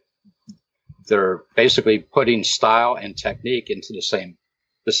things they're basically putting style and technique into the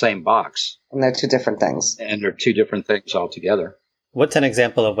same box. And they're two different things. And they're two different things altogether. What's an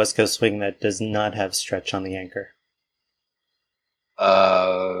example of West Coast swing that does not have stretch on the anchor?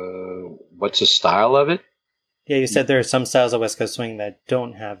 What's the style of it? Yeah, you said there are some styles of West Coast swing that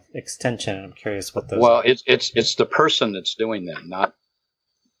don't have extension. I'm curious what those are. Well, it's the person that's doing them,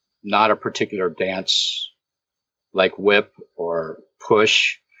 not a particular dance like whip or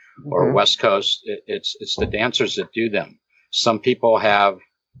push or West Coast. It's the dancers that do them. Some people have,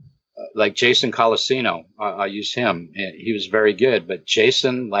 like Jason Colosino, I use him. He was very good, but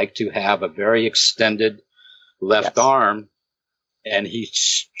Jason liked to have a very extended left arm, and he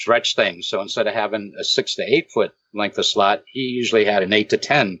stretched things. So instead of having a 6 to 8 foot length of slot, he usually had an 8 to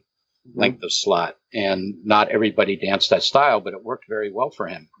 10 length of slot. And not everybody danced that style, but it worked very well for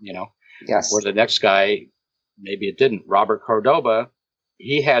him, Yes. Where the next guy, maybe it didn't. Robert Cordoba,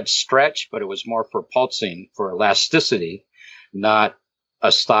 he had stretch, but it was more for pulsing, for elasticity, not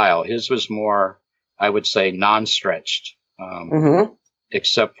a style. His was more, I would say, non-stretched,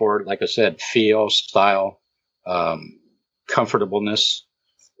 except for, like I said, feel, style, comfortableness.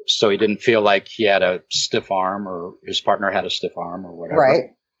 So he didn't feel like he had a stiff arm or his partner had a stiff arm or whatever.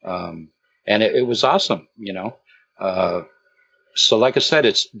 Right. And it was awesome, so like I said,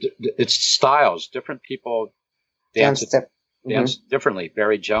 it's styles. Different people dance differently.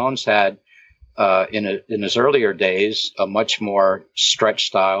 Barry Jones had, in his earlier days, a much more stretch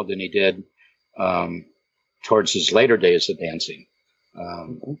style than he did towards his later days of dancing.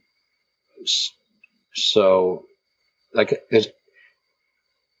 So, like,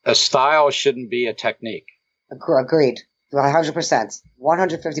 a style shouldn't be a technique. Agreed. 100%.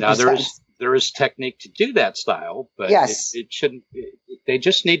 150%. Now, there is technique to do that style, but it shouldn't. They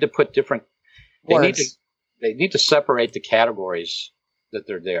just need to put different. They need to separate the categories that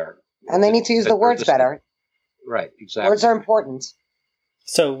they're there. And they need to use the words better. Right, exactly. Words are important.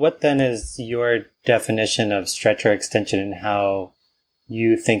 So what then is your definition of stretch or extension, and how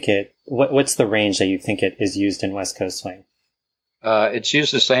you think what's the range that you think it is used in West Coast swing? It's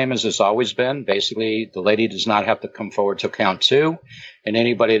used the same as it's always been. Basically, the lady does not have to come forward to count 2, and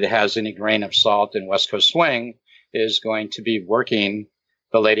anybody that has any grain of salt in West Coast swing is going to be working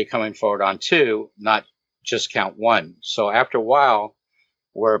the lady coming forward on 2, not just count 1. So after a while,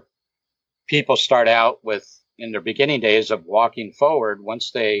 where people start out with, in their beginning days of walking forward,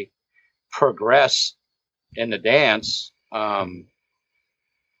 once they progress in the dance, the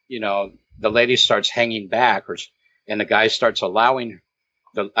lady starts hanging back, and the guy starts allowing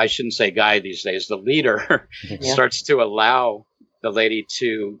I shouldn't say guy these days, the leader starts to allow the lady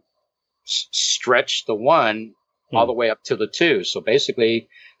to stretch the 1 all the way up to the 2. So basically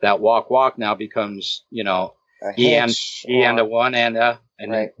that walk now becomes, E and a 1 and on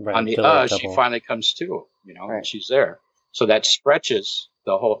the she finally comes to, and she's there. So that stretches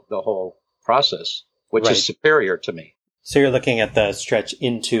the whole process, which is superior to me. So you're looking at the stretch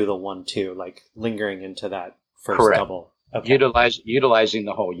into the 1-2, like lingering into that first double. Okay. Utilizing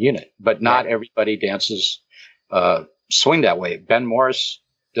the whole unit, but not everybody dances swing that way. Ben Morris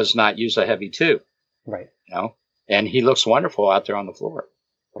does not use a heavy 2. Right. And he looks wonderful out there on the floor.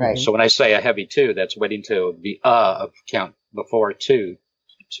 Right. So when I say a heavy 2, that's waiting to the of count before 2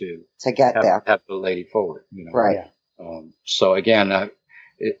 to get there. Have the lady forward. Right. So again,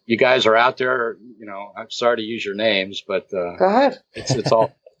 you guys are out there. I'm sorry to use your names, but go ahead. It's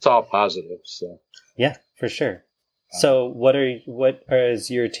all positive. So yeah, for sure. So what is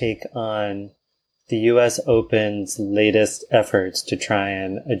your take on the U.S. Open's latest efforts to try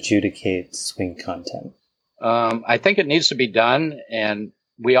and adjudicate swing content? I think it needs to be done, and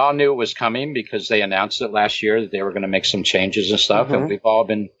we all knew it was coming because they announced it last year that they were going to make some changes and stuff, and we've all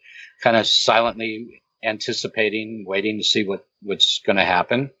been kind of silently anticipating, waiting to see what's going to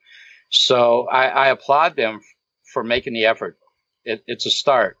happen. So I applaud them for making the effort. It's a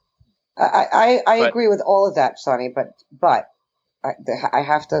start. I agree with all of that, Sonny, but I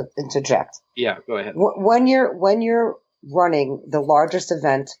have to interject. Yeah, go ahead. When you're running the largest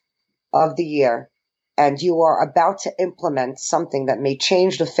event of the year and you are about to implement something that may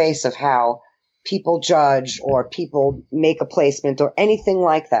change the face of how people judge or people make a placement or anything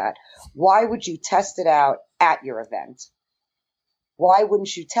like that, why would you test it out at your event? Why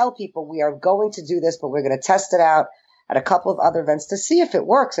wouldn't you tell people we are going to do this, but we're going to test it out at a couple of other events to see if it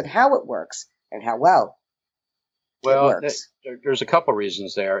works and how it works and how well it works? There's a couple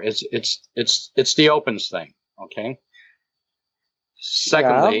reasons there. It's the opens thing. Okay.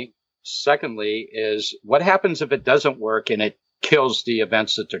 Secondly is what happens if it doesn't work and it kills the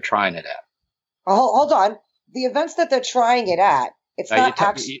events that they're trying it at? Hold on. The events that they're trying it at, it's now not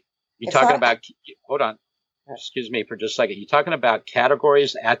actually. You're talking about. Hold on. Excuse me for just a second. You're talking about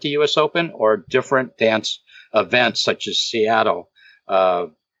categories at the U.S. Open or different dance events such as Seattle,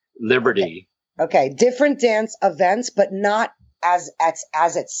 Liberty. Okay. Different dance events, but not as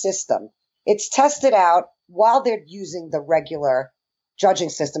its system. It's tested out while they're using the regular judging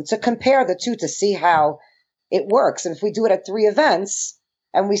system to compare the two to see how it works. And if we do it at 3 events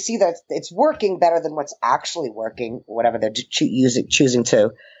and we see that it's working better than what's actually working, whatever they're choosing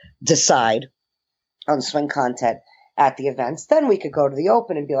to decide on swing content at the events, then we could go to the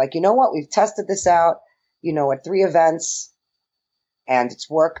Open and be like, you know what, we've tested this out, at 3 events and it's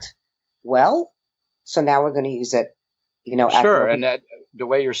worked well. So now we're going to use it, Sure. And that the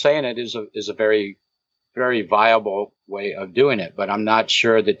way you're saying it is a very, very viable way of doing it. But I'm not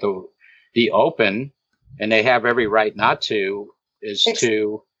sure that the Open, and they have every right not to, is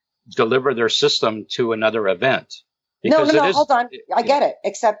to deliver their system to another event. No, hold on. I get it.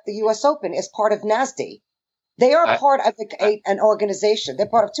 Except the U.S. Open is part of NASD. They are part of an organization. They're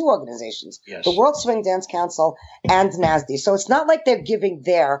part of 2 organizations, yes. The World Swing Dance Council and NASD. So it's not like they're giving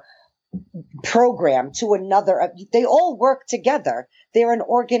their program to another. They all work together. They're an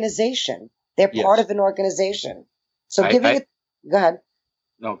organization. They're part of an organization. So go ahead.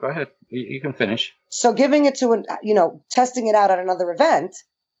 No, go ahead. You can finish. So giving it to testing it out at another event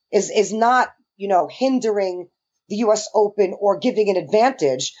is not, hindering the U.S. Open or giving an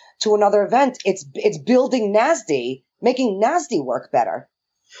advantage to another event. It's building NASD, making NASD work better.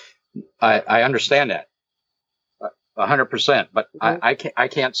 I understand that 100%, but I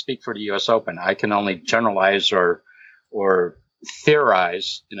can't speak for the U.S. Open. I can only generalize or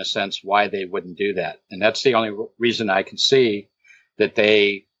theorize in a sense why they wouldn't do that. And that's the only reason I can see that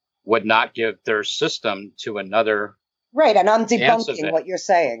they would not give their system to another. Right. And I'm debunking what you're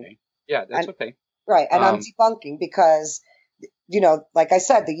saying. Okay. Yeah, that's okay. Right. And I'm debunking because, like I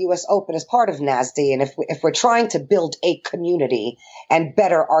said, the U.S. Open is part of NASD. And if we're trying to build a community and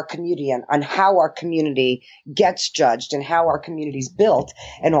better our community on how our community gets judged and how our community is built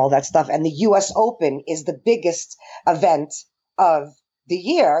and all that stuff, and the U.S. Open is the biggest event of the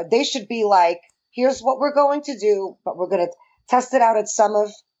year, they should be like, here's what we're going to do, but we're going to test it out at some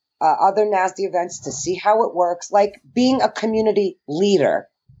of other NASD events to see how it works, like being a community leader.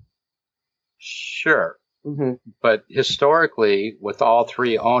 Sure. Mm-hmm. But historically, with all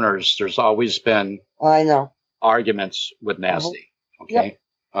 3 owners, there's always been arguments with NASD. Mm-hmm. Okay.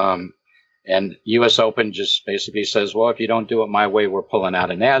 Yep. And U.S. Open just basically says, well, if you don't do it my way, we're pulling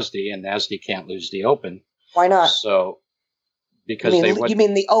out of NASD, and NASD can't lose the Open. Why not? So, because you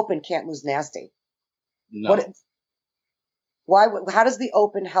mean the Open can't lose NASD? No. How does the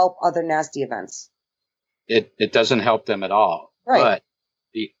Open help other NASD events? It doesn't help them at all. Right. But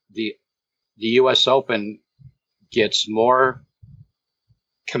the U.S. Open gets more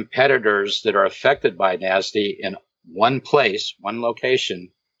competitors that are affected by NASD in one place, one location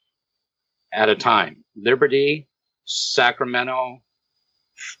at a time. Liberty, Sacramento,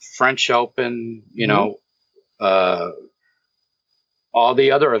 French Open, all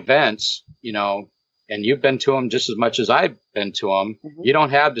the other events, and you've been to them just as much as I've been to them. Mm-hmm. You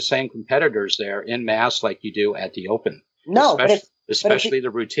don't have the same competitors there in mass like you do at the Open. No, especially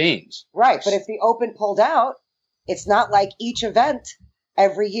the routines. Right. But if the Open pulled out, it's not like each event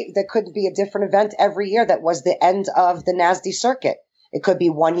every year. There could be a different event every year that was the end of the NASD circuit. It could be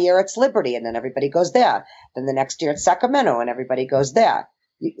one year it's Liberty and then everybody goes there. Then the next year it's Sacramento and everybody goes there.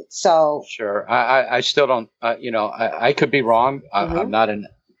 So sure, I still don't. I could be wrong. I'm not an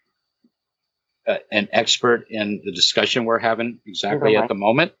expert in the discussion we're having exactly at the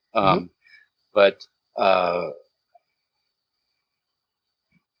moment. But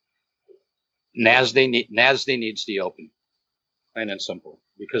NASD needs the open, plain and simple,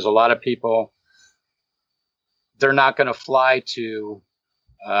 because a lot of people, they're not going to fly to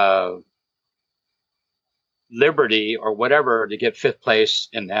Liberty or whatever to get 5th place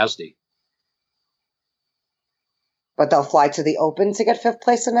in NASD. But they'll fly to the Open to get 5th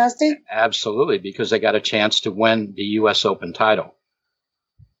place in NASD? Absolutely, because they got a chance to win the U.S. Open title.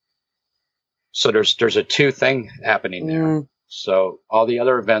 So there's a 2 thing happening there. So all the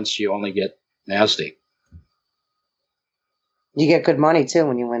other events, you only get NASD. You get good money, too,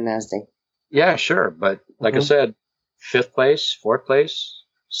 when you win NASD. Yeah, sure. But like I said, 5th place, 4th place,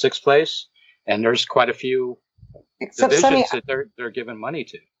 6th place, and there's quite a few divisions Sonny, that they're giving money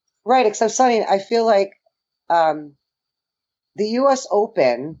to. Right, except Sonny, I feel like the U.S.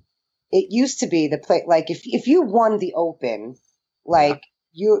 Open, it used to be the play. Like if you won the Open, like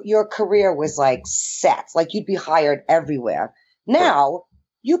your career was like set. Like you'd be hired everywhere. Now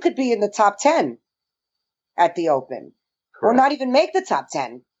you could be in the top 10 at the Open, or not even make the top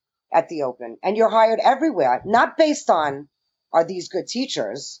 10 at the Open, and you're hired everywhere. Not based on are these good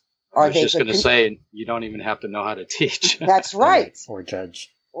teachers. I was just going to say you don't even have to know how to teach. That's right, or judge,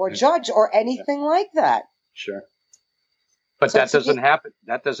 or anything like that. Sure. But so that doesn't happen.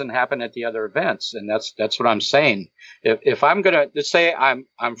 That doesn't happen at the other events, and that's what I'm saying. If I'm gonna, let's say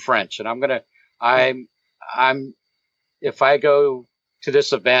I'm French, and if I go to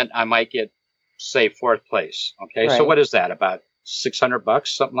this event, I might get, say, 4th place. Okay, so what is that? About $600,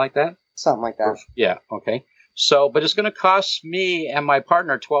 something like that. Something like that. Yeah. Okay. So, but it's going to cost me and my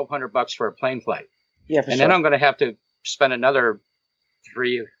partner $1,200 for a plane flight. Yeah, for and then I'm going to have to spend another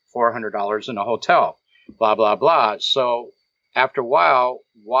 $300-400 in a hotel. Blah blah blah. So after a while,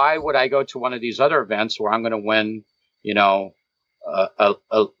 why would I go to one of these other events where I'm going to win, a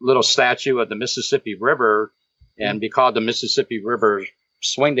little statue of the Mississippi River and be called the Mississippi River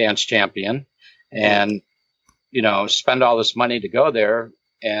swing dance champion, and spend all this money to go there,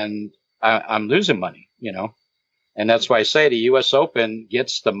 and I'm losing money, and that's why I say the U.S. Open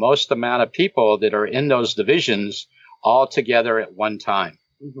gets the most amount of people that are in those divisions all together at one time.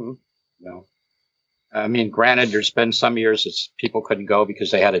 I mean, granted, there's been some years that people couldn't go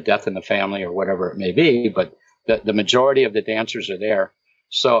because they had a death in the family or whatever it may be, but the majority of the dancers are there.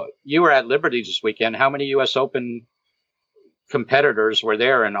 So you were at Liberty this weekend. How many U.S. Open competitors were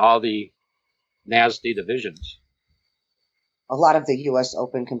there in all the NASD divisions? A lot of the U.S.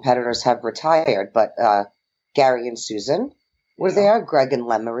 Open competitors have retired, but Gary and Susan were there. Greg and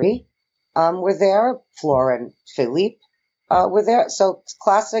Lemery were there. Flora and Philippe were there. So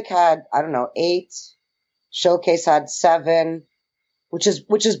Classic had, 8. Showcase had 7, which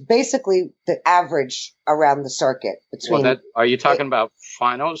is basically the average around the circuit. Are you talking about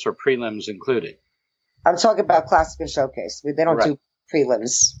finals or prelims included? I'm talking about Classic and Showcase. They don't do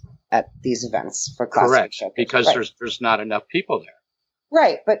prelims at these events for Classic and Showcase. Because there's not enough people there.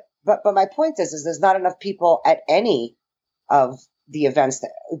 Right, but my point is there's not enough people at any of the events.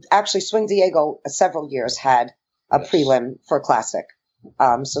 Actually, Swing Diego several years had a prelim for Classic.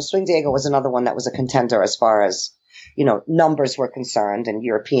 So Swing Diego was another one that was a contender as far as, numbers were concerned, and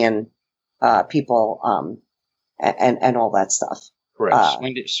European people and all that stuff. Correct.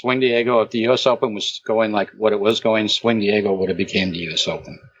 Swing Diego, if the U.S. Open was going like what it was going, Swing Diego would have became the U.S.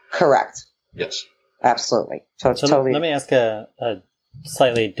 Open. Correct. Yes. Absolutely. Totally. Let me ask a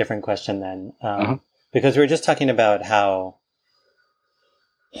slightly different question then, because we were just talking about how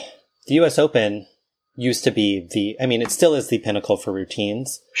the U.S. Open used to be it still is the pinnacle for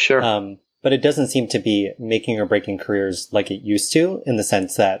routines. Sure. But it doesn't seem to be making or breaking careers like it used to, in the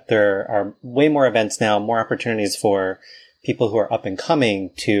sense that there are way more events now, more opportunities for people who are up and coming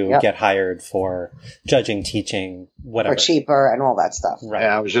to get hired for judging, teaching, whatever. For cheaper and all that stuff. Right.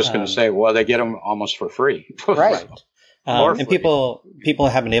 Yeah, I was just going to say, they get them almost for free. Right. And people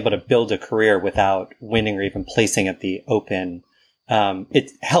have been able to build a career without winning or even placing at the Open.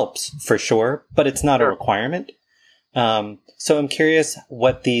 It helps for sure, but it's not a requirement. So I'm curious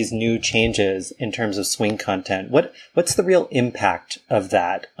what these new changes in terms of swing content, what's the real impact of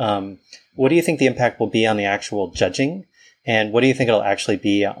that? What do you think the impact will be on the actual judging? And what do you think it'll actually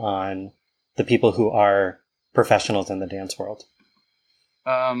be on the people who are professionals in the dance world?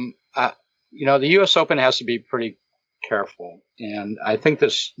 The U.S. Open has to be pretty careful. And I think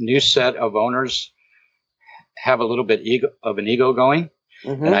this new set of owners have a little bit of an ego going.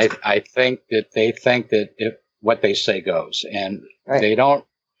 Mm-hmm. And I think that they think that what they say goes. And they don't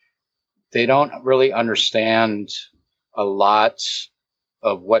they don't really understand a lot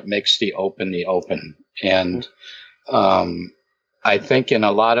of what makes the open. And I think in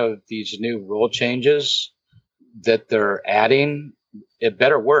a lot of these new rule changes that they're adding, it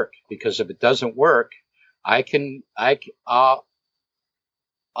better work, because if it doesn't work, I'll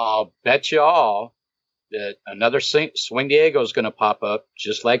bet you all that another Swing Diego is going to pop up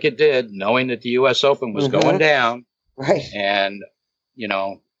just like it did, knowing that the U.S. Open was going down. Right. And,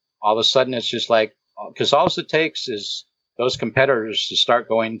 all of a sudden it's just like, because all it takes is those competitors to start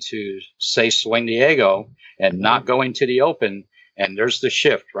going to, say, Swing Diego and not going to the Open, and there's the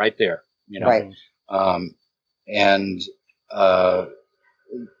shift right there, Right. And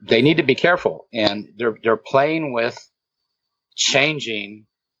they need to be careful, and they're playing with changing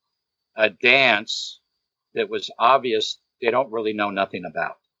a dance that was obvious they don't really know nothing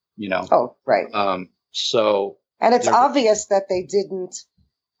about, Oh, right. And it's obvious that they didn't.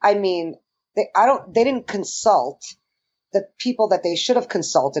 I mean, they didn't consult the people that they should have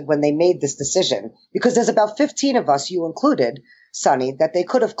consulted when they made this decision, because there's about 15 of us, you included, Sonny, that they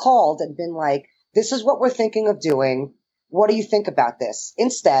could have called and been like, this is what we're thinking of doing. What do you think about this?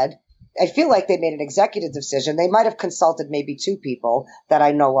 Instead, I feel like they made an executive decision. They might have consulted maybe 2 people that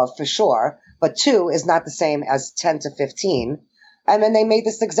I know of for sure, but 2 is not the same as 10 to 15. And then they made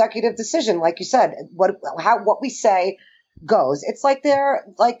this executive decision, like you said, what we say goes. It's like they're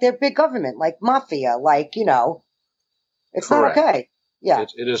big government, like mafia, it's Correct. not okay. Yeah.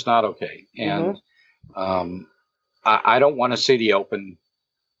 It is not okay. And I don't want to see the Open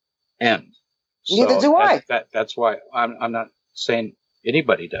end. Neither do I. That's why I'm not saying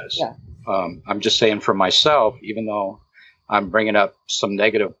anybody does. Yeah. I'm just saying for myself, even though I'm bringing up some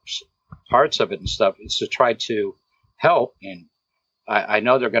negative parts of it and stuff, it's to try to help. And I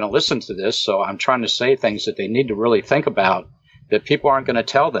know they're going to listen to this, so I'm trying to say things that they need to really think about that people aren't going to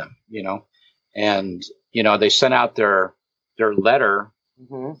tell them, And, they sent out their letter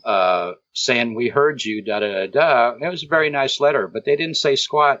saying, we heard you, da, da, da, da. It was a very nice letter, but they didn't say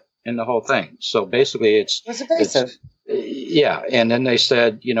squat in the whole thing. So basically it's evasive. Yeah. And then they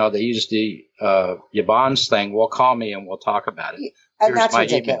said, they used the Yvonne's thing. Well, call me and we'll talk about it. And that's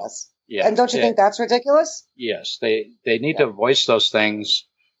ridiculous. Yeah. And don't you think that's ridiculous? Yes. They need to voice those things,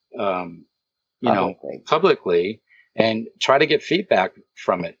 publicly and try to get feedback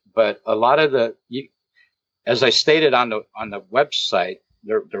from it. But a lot of as I stated on the website,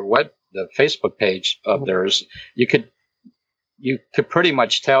 the Facebook page of theirs, you could pretty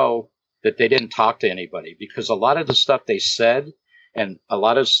much tell that they didn't talk to anybody, because a lot of the stuff they said and a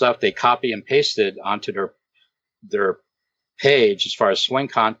lot of stuff they copy and pasted onto their page as far as swing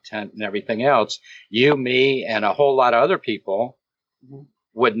content and everything else, you, me, and a whole lot of other people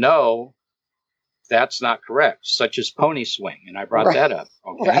would know that's not correct, such as pony swing. And I brought that up.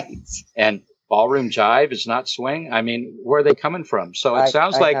 Okay. Right. And ballroom jive is not swing. I mean, where are they coming from? So it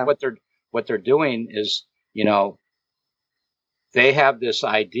sounds like what they're doing is, they have this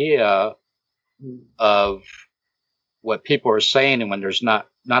idea of what people are saying, and when there's not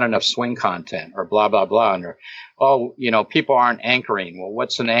enough swing content or blah, blah, blah. And people aren't anchoring. Well,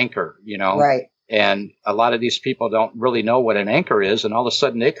 what's an anchor, Right. And a lot of these people don't really know what an anchor is. And all of a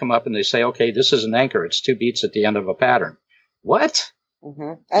sudden they come up and they say, okay, this is an anchor. It's 2 beats at the end of a pattern. What?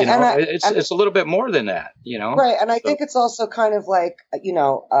 Mm-hmm. It's a little bit more than that, Right. And I think it's also kind of like,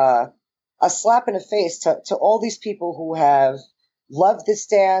 a slap in the face to all these people who have loved this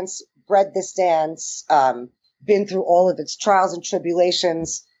dance, bred this dance, been through all of its trials and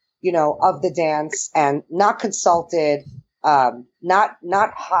tribulations, of the dance, and not consulted, not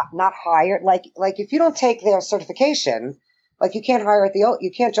hired. Like if you don't take their certification, like you can't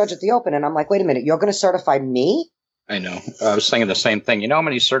you can't judge at the Open. And I'm like, wait a minute, you're going to certify me? I know. I was thinking the same thing. You know how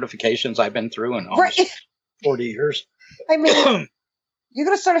many certifications I've been through in almost 40 years? I mean, you're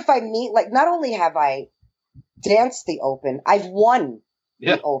going to certify me? Like, not only have I danced the Open, I've won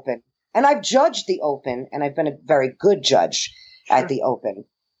the Open, and I've judged the Open, and I've been a very good judge at the Open.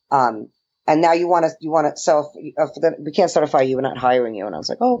 And now you want to, so if we can't certify you, we're not hiring you. And I was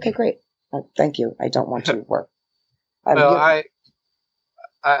like, oh, okay, great. Thank you. I don't want to work. Well,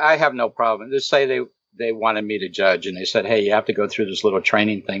 I have no problem. Just say they wanted me to judge, and they said, hey, you have to go through this little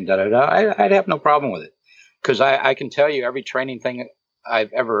training thing, da, da, da. I'd have no problem with it, because I can tell you every training thing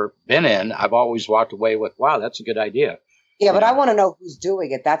I've ever been in, I've always walked away with, wow, that's a good idea. Yeah, but I want to know who's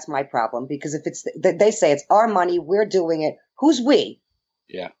doing it. That's my problem, because if they say it's our money, we're doing it. Who's we?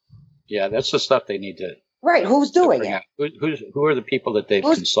 Yeah, that's the stuff they need to. Right, who's doing it? Who are the people that they've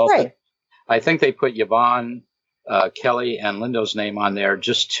consulted? Right. I think they put Yvonne, Kelly, and Lindo's name on there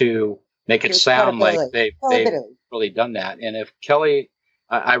just to make it sound like they've really done that. And if Kelly,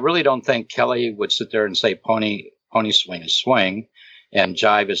 I really don't think Kelly would sit there and say pony swing is swing and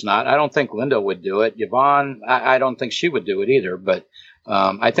jive is not. I don't think Linda would do it. Yvonne, I don't think she would do it either. But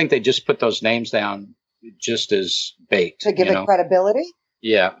I think they just put those names down just as bait. To give it credibility?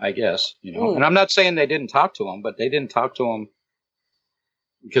 Yeah, I guess. And I'm not saying they didn't talk to him, but they didn't talk to him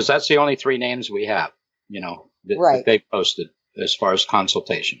because that's the only 3 names we have, that they posted as far as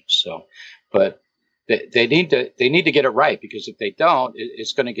consultations. So, but they need to get it right, because if they don't,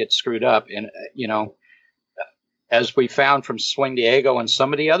 it's going to get screwed up. And, as we found from Swing Diego and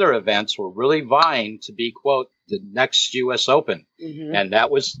some of the other events, were really vying to be, quote, the next U.S. Open. Mm-hmm. And that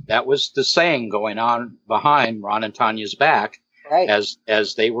was the saying going on behind Ron and Tanya's back, right,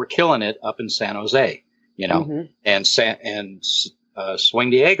 as they were killing it up in San Jose, mm-hmm. and Swing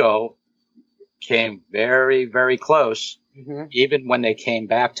Diego came very, very close, mm-hmm. even when they came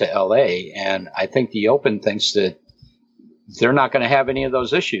back to L.A. And I think the Open thinks that they're not going to have any of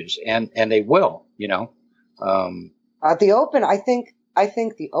those issues, and they will, the Open, I think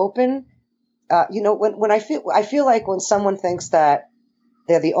the Open, when I feel like when someone thinks that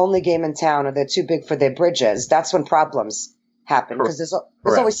they're the only game in town or they're too big for their bridges, that's when problems happen, because there's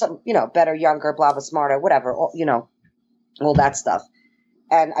always some, better, younger, blah, blah, smarter, whatever, all that stuff.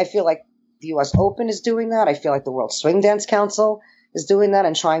 And I feel like the U.S. Open is doing that. I feel like the World Swing Dance Council is doing that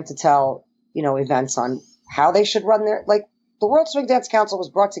and trying to tell, events on how they should run their, like, the World Swing Dance Council was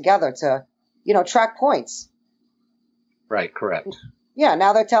brought together to, track points. Right, correct. Yeah,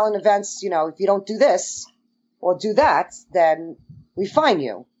 now they're telling events, if you don't do this or do that, then we fine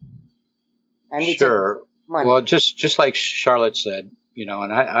you. And sure. Well, just like Charlotte said, and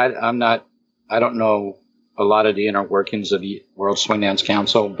I don't know a lot of the inner workings of the World Swing Dance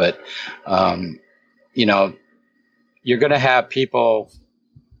Council, but, you're going to have people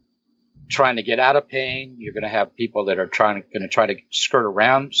trying to get out of pain. You're going to have people that are going to try to skirt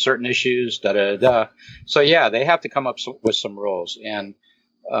around certain issues. So yeah, they have to come up with some rules, and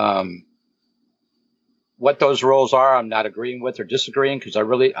what those rules are, I'm not agreeing with or disagreeing, because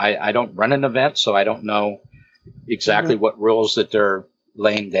I don't run an event, so I don't know exactly mm-hmm. what rules that they're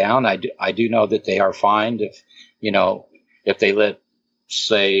laying down. I do know that they are fined if they let,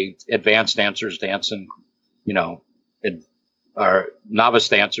 say, advanced dancers dance in, or novice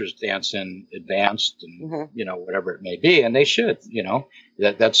dancers dance in advanced, and mm-hmm. Whatever it may be, and they should,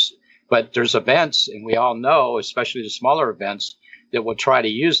 that's. But there's events, and we all know, especially the smaller events, that will try to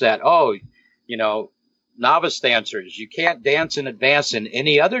use that. Oh, novice dancers, you can't dance in advance in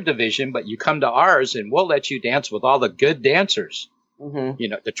any other division, but you come to ours, and we'll let you dance with all the good dancers.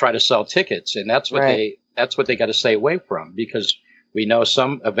 Mm-hmm. To try to sell tickets, and that's what they got to stay away from, because we know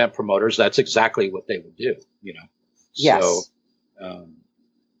some event promoters, that's exactly what they would do. Yes.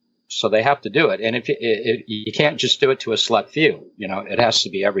 So they have to do it, and if you can't just do it to a select few, it has to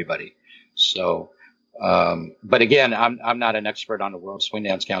be everybody. So, but again, I'm not an expert on the World Swing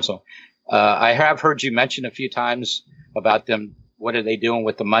Dance Council. I have heard you mention a few times about them. What are they doing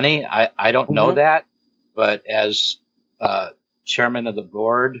with the money? I don't mm-hmm. know that, but as chairman of the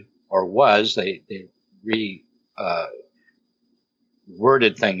board, or was, they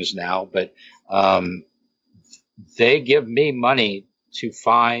worded things now, but they give me money to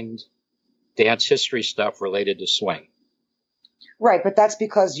find dance history stuff related to swing. Right, but that's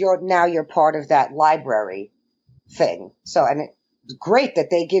because you're part of that library thing. So, and it's great that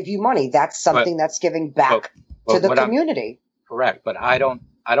they give you money. That's something that's giving back to the community. Correct, but I don't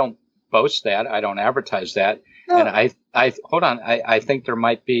boast that. I don't advertise that. No. And I hold on. I think there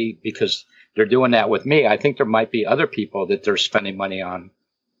might be, because they're doing that with me, I think there might be other people that they're spending money on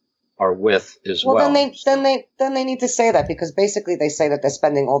or with as well. Well, then they need to say that, because basically they say that they're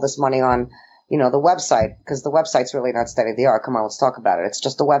spending all this money on, the website, because the website's really not state of the art. Come on, let's talk about it. It's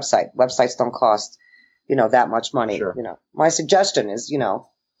just a website. Websites don't cost, that much money. Sure. My suggestion is,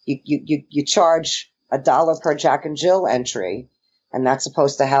 you charge $1 per Jack and Jill entry, and that's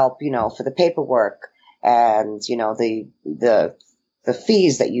supposed to help, for the paperwork and, the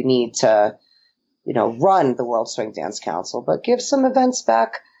fees that you need to, run the World Swing Dance Council, but give some events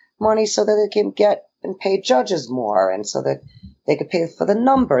back money so that they can get and pay judges more, and so that they could pay for the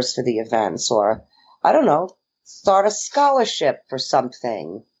numbers for the events, or, I don't know, start a scholarship for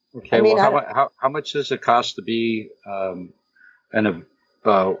something. Okay, how much does it cost to be an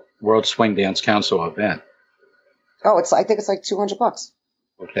World Swing Dance Council event? Oh, I think it's like $200.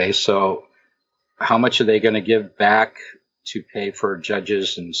 Okay, so how much are they going to give back to pay for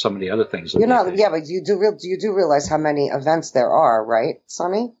judges and some of the other things? But you do realize how many events there are, right,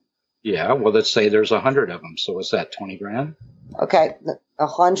 Sonny? Yeah, well, let's say there's 100 of them. So what's that, 20 grand? Okay,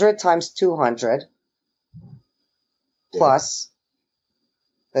 100 times 200 plus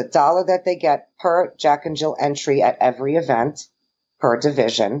the dollar that they get per Jack and Jill entry at every event per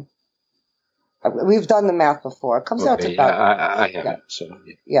division. We've done the math before. It comes out to about I haven't. So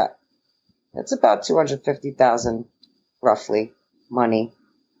yeah, it's about 250,000 roughly money.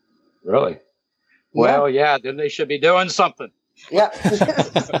 Really? Well, yeah. Then they should be doing something. Yeah.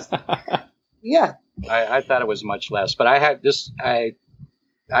 Yeah. I thought it was much less, but I had this. I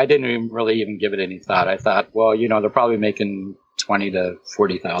didn't even give it any thought. I thought, well, they're probably making $20,000 to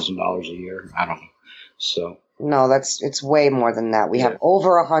 $40,000 a year. I don't know. So no, it's way more than that. We have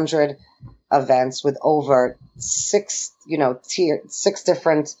over 100 events with over six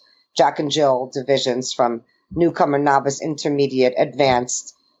different Jack and Jill divisions, from newcomer, novice, intermediate,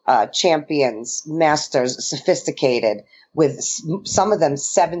 advanced, champions, masters, sophisticated, with some of them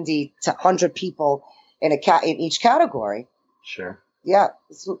 70 to 100 people in each category. Sure. Yeah,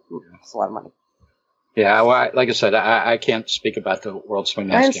 it's a lot of money. Yeah, well, like I said, I can't speak about the World Swing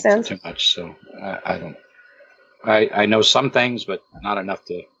Dance game too much, so I don't. I know some things, but not enough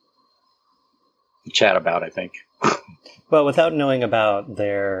to chat about, I think. Well, without knowing about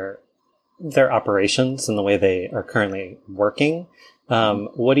their operations and the way they are currently working,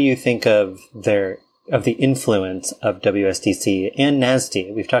 what do you think of the influence of WSDC and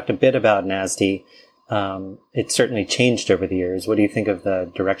NASD? We've talked a bit about NASD. It's certainly changed over the years. What do you think of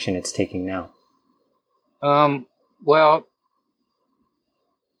the direction it's taking now? Well,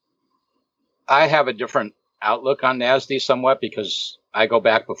 I have a different outlook on NASD somewhat, because I go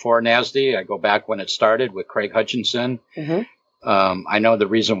back before NASD. I go back when it started with Craig Hutchinson. Mm-hmm. I know the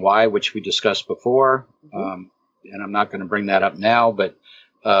reason why, which we discussed before, and I'm not going to bring that up now, but,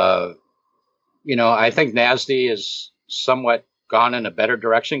 I think NASD is somewhat gone in a better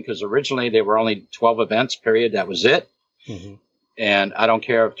direction, because originally they were only 12 events, period. That was it. Mm-hmm. And I don't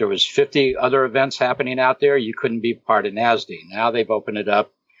care if there was 50 other events happening out there, you couldn't be part of NASD. Now they've opened it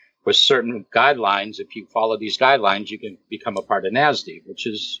up with certain guidelines. If you follow these guidelines, you can become a part of NASD, which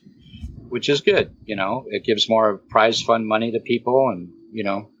is good. It gives more prize fund money to people, and,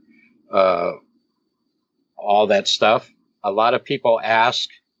 all that stuff. A lot of people ask,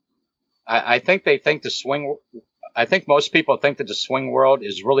 I think most people think that the swing world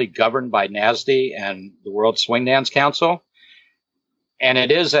is really governed by NASD and the World Swing Dance Council. And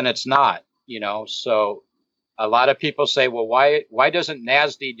it is, and it's not, so a lot of people say, well, why doesn't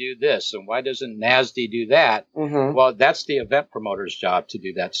NASD do this? And why doesn't NASD do that? Mm-hmm. Well, that's the event promoter's job to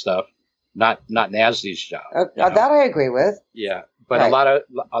do that stuff, not NASD's job. That I agree with. Yeah. But right.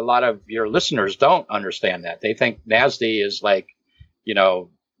 A lot of your listeners don't understand that. They think NASD is like,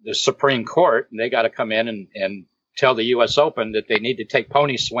 the Supreme Court, and they got to come in and tell the U.S. Open that they need to take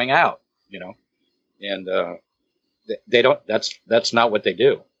pony swing out, and, they don't, that's not what they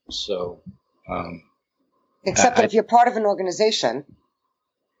do. So, except that if you're part of an organization,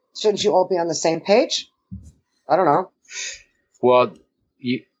 shouldn't you all be on the same page? I don't know. Well,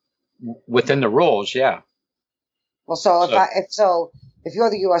 within the rules, yeah. Well, if you're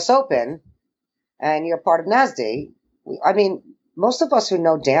the U.S. Open and you're part of NASD, most of us who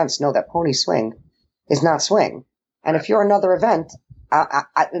know dance know that pony swing is not swing. And if you're another event,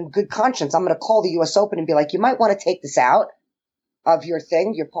 in good conscience, I'm going to call the U.S. Open and be like, you might want to take this out of your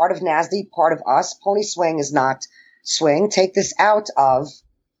thing. You're part of NASD, part of us. Pony swing is not swing. Take this out of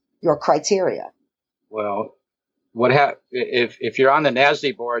your criteria. Well, if you're on the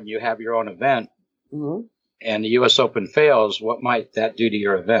NASD board and you have your own event, mm-hmm. and the U.S. Open fails, what might that do to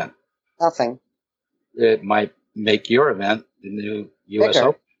your event? Nothing. It might make your event the new U.S.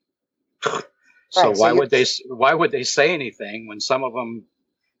 Open. So right, why would they say anything when some of them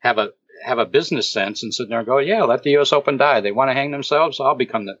have a business sense and sit there and go, yeah, let the U.S. Open die. They want to hang themselves. My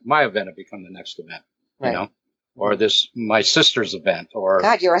event will become the next event, right. Or my sister's event, or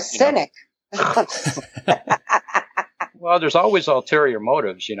God, you're a cynic. Well, there's always ulterior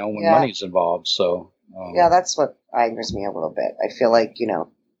motives, when money's involved. So yeah, that's what angers me a little bit. I feel like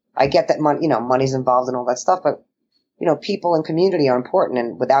I get that money's involved and all that stuff, but people and community are important,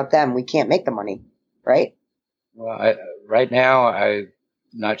 and without them, we can't make the money, right? Well, right now, I'm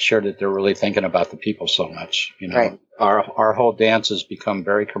not sure that they're really thinking about the people so much. Right. Our whole dance has become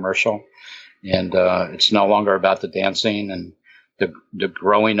very commercial, and it's no longer about the dancing and the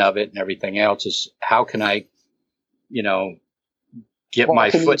growing of it and everything else. Is how can I, get my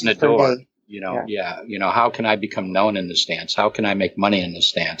foot in the door? How can I become known in this dance? How can I make money in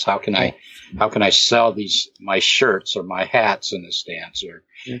this dance? How can I sell my shirts or my hats in this dance? Or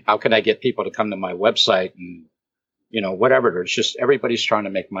how can I get people to come to my website and, whatever. It's just everybody's trying to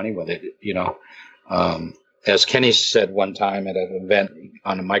make money with it, As Kenny said one time at an event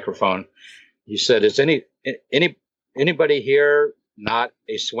on a microphone, he said, is anybody here not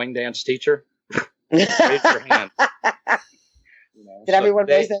a swing dance teacher? Raise your hand. Did everyone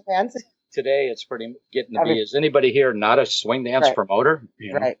raise their hands? Today it's pretty getting to be, is anybody here not a swing dance promoter?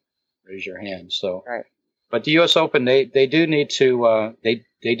 Right. Raise your hand. So, right. But the U.S. Open, they do need to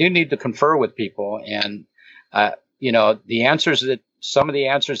they do need to confer with people, and the answers that some of the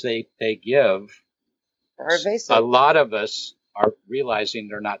answers they give, a lot of us are realizing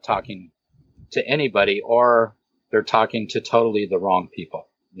they're not talking to anybody, or they're talking to totally the wrong people.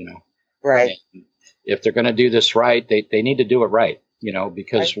 Right. And if they're going to do this right, they need to do it right.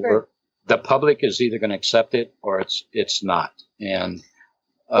 Because the public is either going to accept it or it's not. And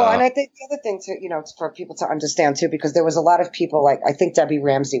and I think the other thing it's for people to understand too, because there was a lot of people, like I think Debbie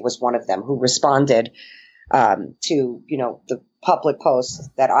Ramsey was one of them, who responded to the public posts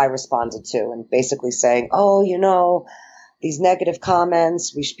that I responded to, and basically saying, these negative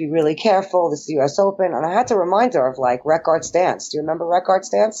comments, we should be really careful. This is the U.S. Open. And I had to remind her of Record Stance. Do you remember Record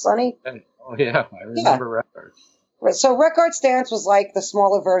Stance, Sonny? Oh yeah, I remember Record. So Record Stance was like the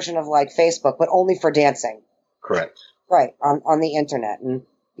smaller version of Facebook, but only for dancing. Correct. Right, on the internet. And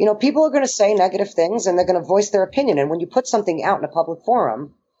people are going to say negative things, and they're going to voice their opinion. And when you put something out in a public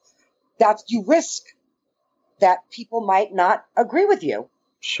forum, you risk that people might not agree with you.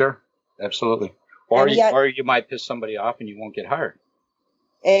 Sure, absolutely. Or you might piss somebody off and you won't get hired.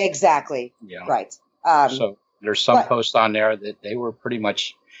 Exactly. Yeah. Right. So there's some posts on there that they were pretty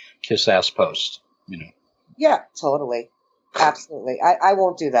much kiss-ass posts, Yeah, totally. Absolutely. I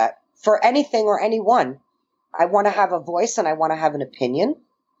won't do that. For anything or anyone, I want to have a voice and I want to have an opinion,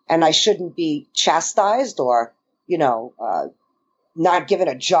 and I shouldn't be chastised or, not given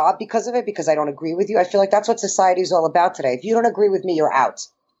a job because of it, because I don't agree with you. I feel like that's what society is all about today. If you don't agree with me, you're out.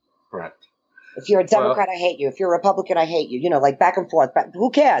 Correct. If you're a Democrat, I hate you. If you're a Republican, I hate you. Back and forth. But who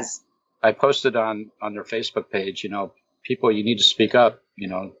cares? I posted on their Facebook page, people, you need to speak up,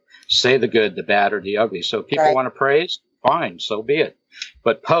 say the good, the bad, or the ugly. So if people want to praise, fine, so be it.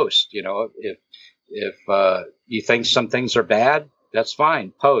 But post, if you think some things are bad, that's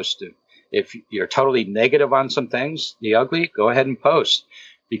fine. Post. If you're totally negative on some things, the ugly, go ahead and post,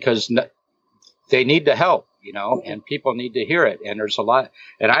 because they need the help, and people need to hear it. And there's a lot.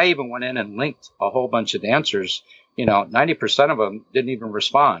 And I even went in and linked a whole bunch of dancers. 90% of them didn't even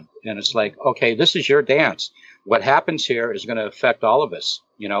respond. And it's like, okay, this is your dance. What happens here is going to affect all of us,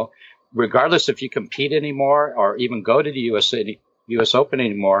 regardless if you compete anymore or even go to the U.S. Open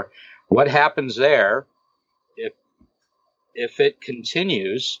anymore. What happens there, if it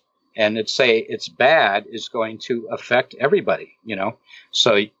continues, and it's bad, is going to affect everybody,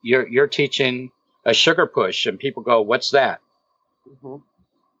 So you're teaching a sugar push, and people go, "What's that?" Mm-hmm.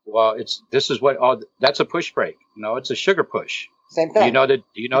 Well, that's a push break. It's a sugar push. Same thing. Do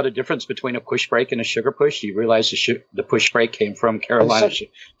you know the difference between a push break and a sugar push? Do you realize the push break came from Carolina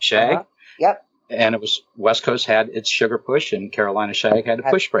Shag? Uh-huh. Yep. And it was West Coast had its sugar push, and Carolina Shag had a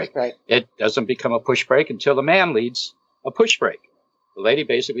push break. Right. It doesn't become a push break until the man leads a push break. The lady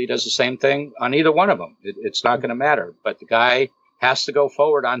basically does the same thing on either one of them. It's not going to matter. But the guy has to go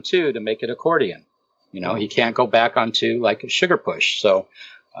forward on two to make it accordion. He can't go back on two like a sugar push. So,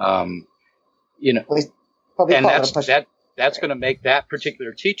 and that's going to make that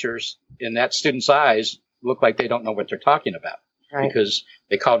particular teacher's in that student's eyes look like they don't know what they're talking about, because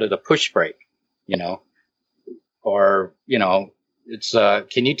they called it a push break, or, it's,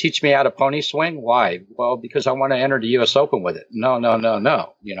 can you teach me how to pony swing? Why? Well, because I want to enter the U.S. Open with it. No,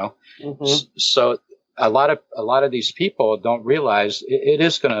 mm-hmm. So a lot of these people don't realize it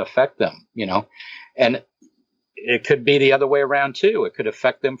is going to affect them, and it could be the other way around too. It could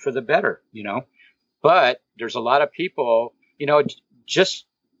affect them for the better, but there's a lot of people, just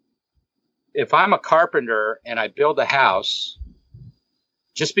if I'm a carpenter and I build a house,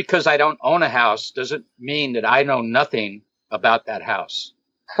 just because I don't own a house doesn't mean that I know nothing about that house.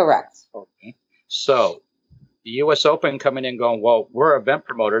 Correct. Okay. So the U.S. Open coming in going, well, we're event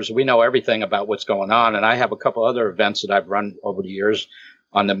promoters. We know everything about what's going on. And I have a couple other events that I've run over the years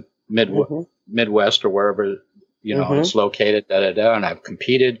on the Midwest or wherever, it's located, and I've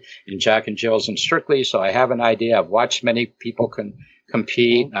competed in Jack and Jill's and Strictly. So I have an idea. I've watched many people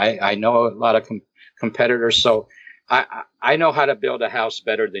compete. I know a lot of competitors. So I know how to build a house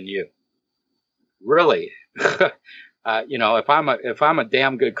better than you. Really. If I'm a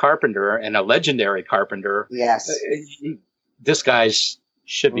damn good carpenter and a legendary carpenter, yes, this guy's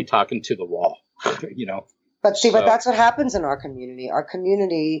should be talking to the wall, But but that's what happens in our community. Our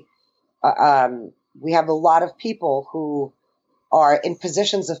community, we have a lot of people who are in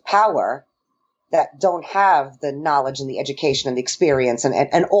positions of power that don't have the knowledge and the education and the experience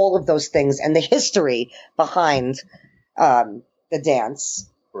and all of those things and the history behind the dance.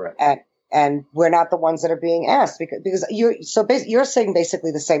 Correct. And we're not the ones that are being asked because you're saying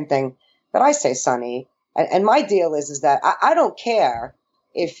basically the same thing that I say, Sonny. And my deal is that I don't care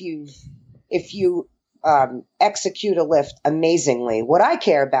if you execute a lift amazingly. What I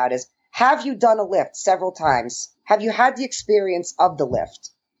care about is, have you done a lift several times? Have you had the experience of the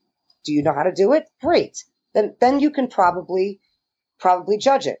lift? Do you know how to do it? Great. Then you can probably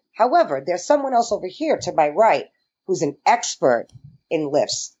judge it. However, there's someone else over here to my right who's an expert in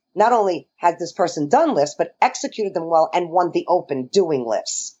lifts. Not only has this person done lifts, but executed them well and won the Open doing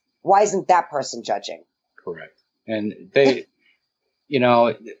lifts. Why isn't that person judging? Correct. And they,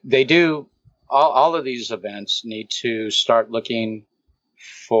 they do, all of these events need to start looking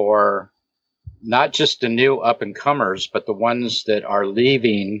for not just the new up and comers, but the ones that are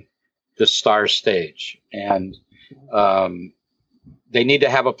leaving the star stage. And they need to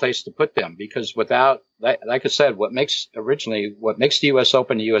have a place to put them, because without, like I said, what makes the U.S.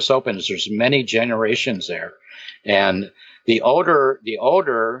 Open the U.S. Open is there's many generations there. And the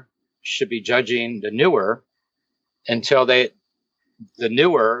older should be judging the newer until the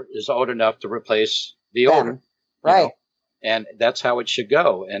newer is old enough to replace the older. Right. And that's how it should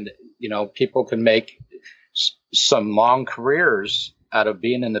go. And, people can make some long careers out of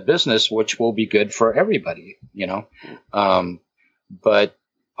being in the business, which will be good for everybody, but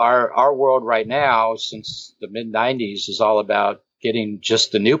our world right now, since the mid 90s, is all about getting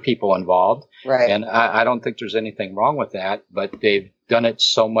just the new people involved. Right. And I don't think there's anything wrong with that, but they've done it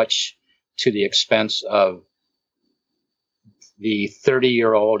so much to the expense of the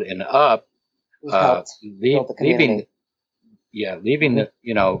 30-year-old and up, leaving the,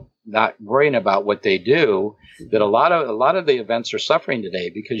 not worrying about what they do, that a lot of the events are suffering today,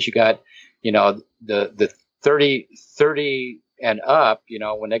 because you got, the 30 and up,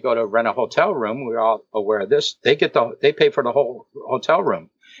 when they go to rent a hotel room, we're all aware of this. They pay for the whole hotel room.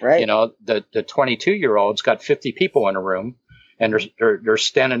 Right. The 22-year-old's got 50 people in a room, and they're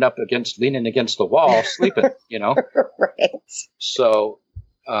standing up leaning against the wall, sleeping. Right. So,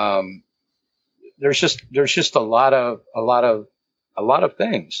 there's just a lot of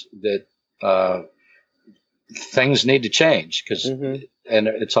things that things need to change, because and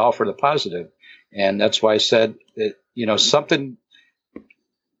it's all for the positive. And that's why I said that, something,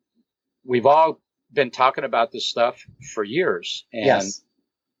 we've all been talking about this stuff for years, and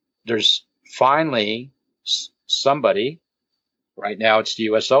there's finally somebody, right now it's the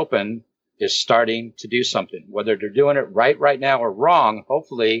U.S. Open, is starting to do something. Whether they're doing it right now or wrong,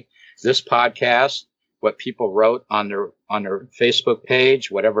 hopefully this podcast, what people wrote on their Facebook page,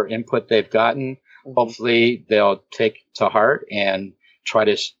 whatever input they've gotten, hopefully they'll take to heart and try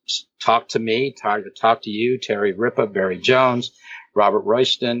to talk to me, try to talk to you, Terry Ripa, Barry Jones, Robert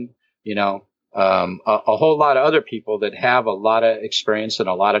Royston, a whole lot of other people that have a lot of experience and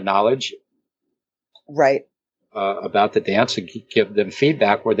a lot of knowledge, right, about the dance, and give them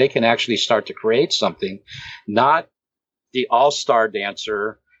feedback where they can actually start to create something, not the all-star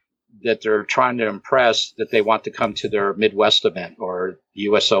dancer that they're trying to impress, that they want to come to their Midwest event or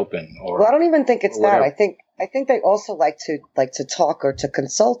U.S. Open. Or I don't even think it's that. I think they also like to talk or to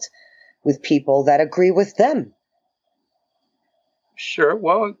consult with people that agree with them. Sure.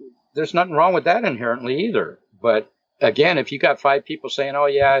 Well, there's nothing wrong with that inherently either. But again, if you got 5 people saying, "Oh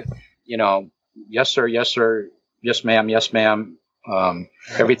yeah, yes sir, yes sir, yes ma'am, yes ma'am,"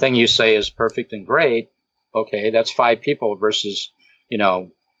 everything you say is perfect and great. Okay, that's 5 people versus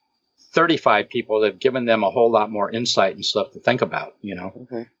 35 people that have given them a whole lot more insight and stuff to think about,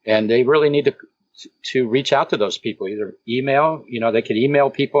 and they really need to reach out to those people, either email, they could email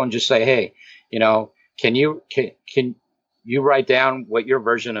people and just say, "Hey, can you write down what your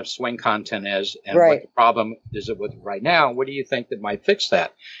version of swing content is, and what the problem is it with right now? What do you think that might fix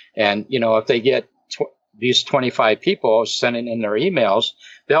that?" And, if they get these 25 people sending in their emails,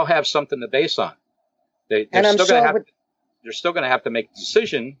 they'll have something to base on. They're still going to have to make a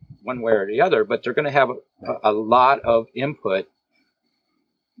decision one way or the other, but they're going to have a lot of input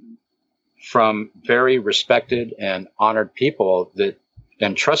from very respected and honored people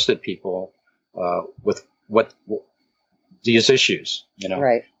and trusted people with what these issues,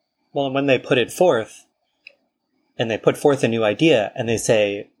 Right. Well, and when they put it forth, and they put forth a new idea, and they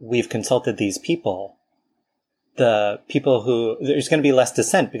say, "We've consulted these people," the people there's going to be less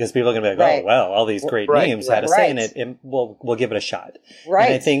dissent, because people are going to be like, "Oh, well, all these great names had a say in it, and we'll give it a shot." Right.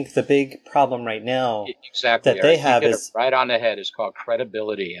 And I think the big problem right now exactly that they have is right on the head is called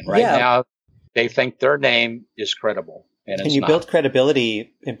credibility. And now they think their name is credible. And you build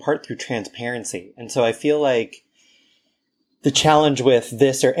credibility in part through transparency. And so I feel like the challenge with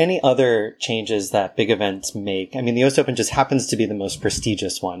this or any other changes that big events make. I mean, the US Open just happens to be the most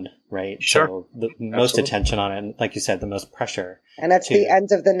prestigious one, right? Sure. So the most attention on it, and like you said, the most pressure. And that's the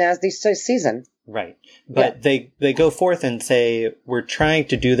end of the NASD season. Right. But they go forth and say, we're trying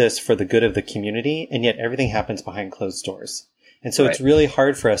to do this for the good of the community, and yet everything happens behind closed doors. And so it's really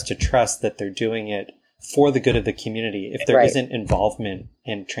hard for us to trust that they're doing it for the good of the community if there isn't involvement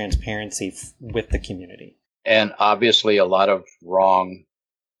and transparency with the community. And obviously a lot of wrong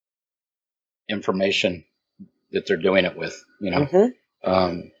information that they're doing it with, you know.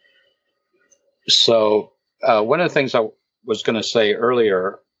 Mm-hmm. So one of the things I was going to say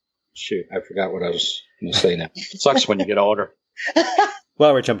earlier, shoot, I forgot what I was going to say now. It sucks when you get older.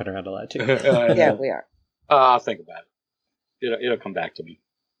 Well, we're jumping around a lot too. Yeah, we are. I'll think about it. It'll come back to me.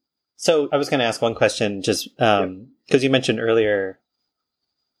 So I was going to ask one question just because you mentioned earlier,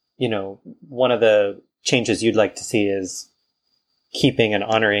 you know, one of the changes you'd like to see is keeping and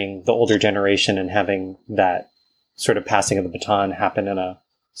honoring the older generation and having that sort of passing of the baton happen in a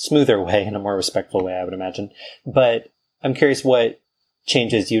smoother way, in a more respectful way, I would imagine. But I'm curious what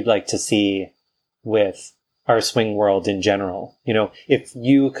changes you'd like to see with our swing world in general. You know, if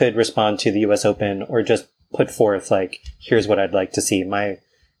you could respond to the US Open or just put forth, like, here's what I'd like to see, my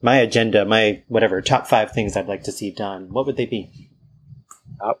agenda, my whatever, top 5 things I'd like to see done, what would they be?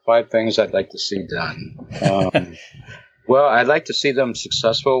 Top 5 things I'd like to see done. Well, I'd like to see them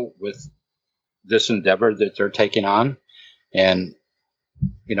successful with this endeavor that they're taking on. And,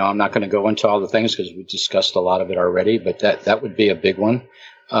 you know, I'm not going to go into all the things because we discussed a lot of it already, but that would be a big one.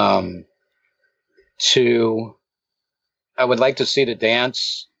 I would like to see the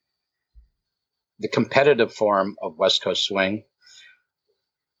dance, the competitive form of West Coast swing,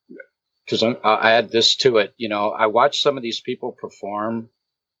 because I add this to it. You know, I watch some of these people perform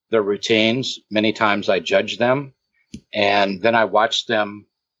their routines. Many times I judge them, and then I watch them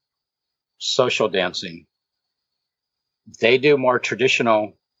social dancing. They do more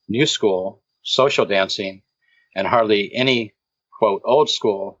traditional new school social dancing and hardly any, quote, old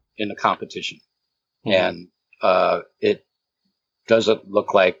school in the competition. Mm-hmm. And it doesn't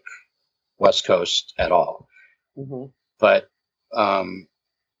look like West Coast at all. Mm-hmm. But,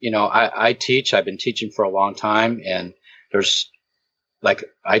 you know, I teach. I've been teaching for a long time, and there's, like,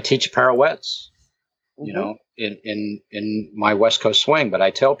 I teach pirouettes, mm-hmm. you know, in my West Coast swing. But I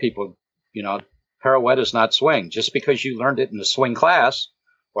tell people, you know, pirouette is not swing. Just because you learned it in a swing class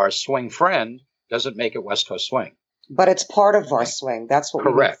or a swing friend doesn't make it West Coast swing. But it's part of our swing. That's what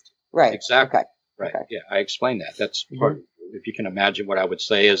correct. Right. Exactly. Okay. Right. Okay. Yeah, I explained that. That's part. Mm-hmm. If you can imagine what I would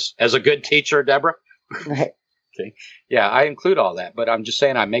say as a good teacher, Deborah. Right. Okay. Yeah, I include all that, but I'm just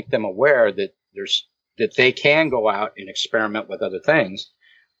saying I make them aware that that they can go out and experiment with other things,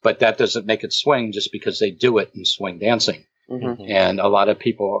 but that doesn't make it swing just because they do it in swing dancing. Mm-hmm. And a lot of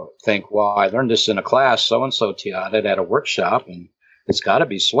people think, well, I learned this in a class, so-and-so taught it at a workshop, and it's got to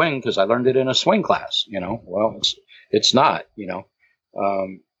be swing because I learned it in a swing class, you know. Well, it's not, you know.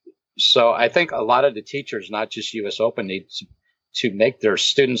 So I think a lot of the teachers, not just US Open, need to make their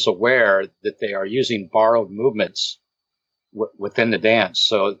students aware that they are using borrowed movements within the dance.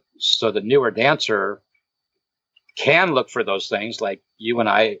 So the newer dancer can look for those things like you and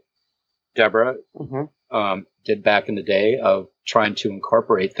I, Deborah, mm-hmm. Did back in the day of trying to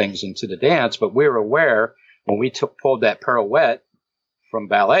incorporate things into the dance. But we were aware when we pulled that pirouette from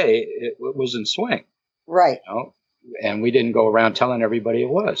ballet, it was in swing. Right. You know? And we didn't go around telling everybody it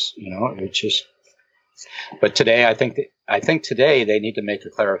was, you know, it just, but today I think today they need to make a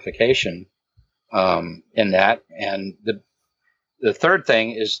clarification, in that. And the third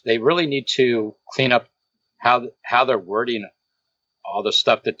thing is they really need to clean up how they're wording all the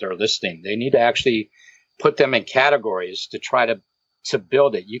stuff that they're listing. They need to actually put them in categories to try to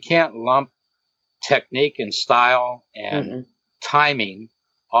build it. You can't lump technique and style and mm-hmm. timing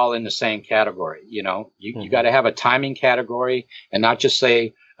all in the same category. You know, you got to have a timing category and not just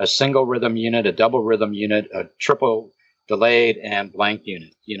say a single rhythm unit, a double rhythm unit, a triple delayed and blank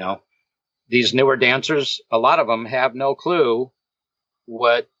unit. You know, these newer dancers, a lot of them have no clue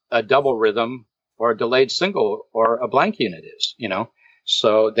what a double rhythm or a delayed single or a blank unit is, you know,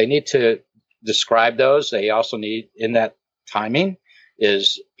 so they need to describe those. They also need in that timing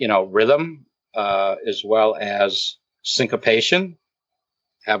is, you know, rhythm, as well as syncopation.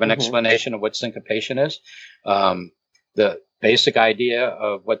 Have an mm-hmm. explanation of what syncopation is. The basic idea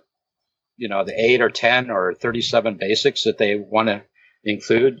of what, you know, the 8 or 10 or 37 basics that they want to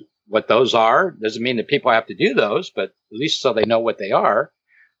include, what those are. Doesn't mean that people have to do those, but at least so they know what they are.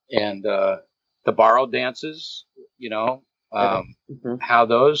 And the borrowed dances, you know, mm-hmm. how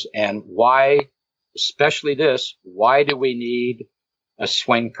those and why especially this, why do we need a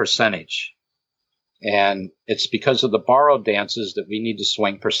swing percentage? And it's because of the borrowed dances that we need to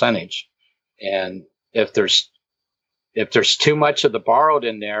swing percentage. And if there's too much of the borrowed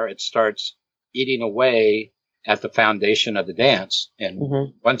in there, it starts eating away at the foundation of the dance.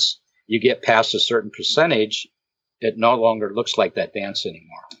 And once you get past a certain percentage, it no longer looks like that dance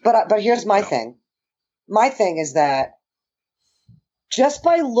anymore. But here's my thing. My thing is that just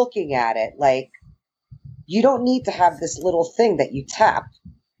by looking at it, like, you don't need to have this little thing that you tap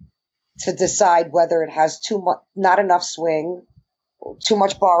to decide whether it has too much, not enough swing, too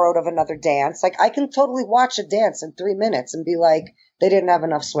much borrowed of another dance. Like, I can totally watch a dance in 3 minutes and be like, they didn't have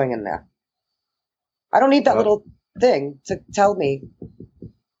enough swing in there. I don't need that little thing to tell me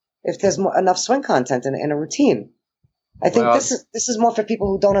if there's enough swing content in a routine. I think this is more for people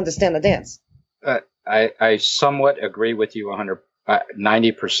who don't understand the dance. I somewhat agree with you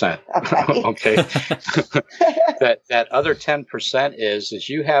 90%. Okay. that other 10% is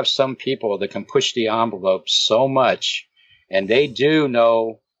you have some people that can push the envelope so much, and they do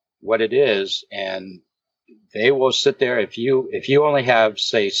know what it is, and they will sit there. If you only have,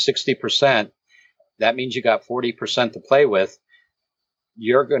 say, 60%, that means you got 40% to play with.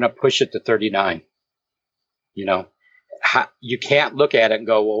 You're going to push it to 39. You know, you can't look at it and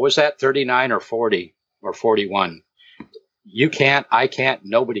go, well, was that 39 or 40 or 41? You can't, I can't,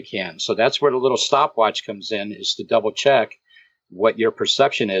 nobody can. So that's where the little stopwatch comes in, is to double check what your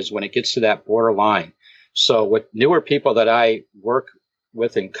perception is when it gets to that borderline. So with newer people that I work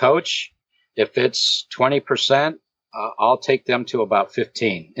with and coach, if it's 20%, I'll take them to about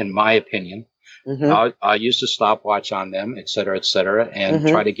 15, in my opinion. I'll use the stopwatch on them, et cetera, and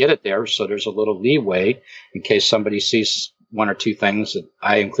try to get it there. So there's a little leeway in case somebody sees one or two things that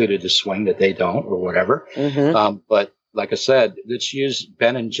I included a swing that they don't, or whatever. But like I said, let's use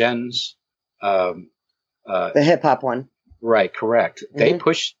Ben and Jen's, the hip hop one. Right. Correct. They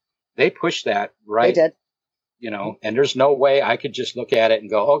push that, right? They did. You know, and there's no way I could just look at it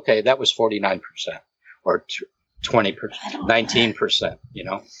and go, okay, that was 49% or 20%, 19%, you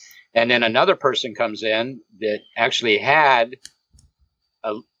know. And then another person comes in that actually had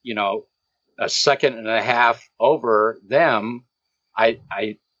a second and a half over them. I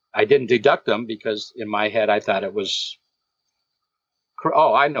didn't deduct them because in my head I thought it was.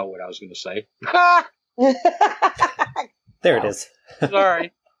 Oh, I know what I was going to say. There it is.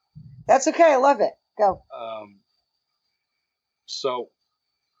 Sorry. That's okay. I love it. Go. So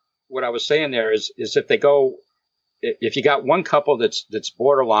what I was saying there is if you got one couple that's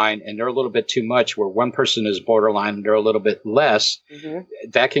borderline and they're a little bit too much, where one person is borderline and they're a little bit less,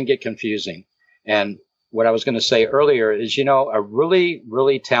 that can get confusing. And what I was going to say earlier is, a really,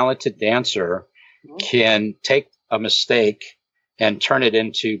 really talented dancer can take a mistake and turn it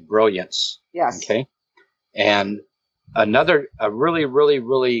into brilliance. Yes. Okay. And a really, really,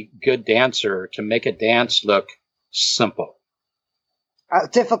 really good dancer can make a dance look simple. A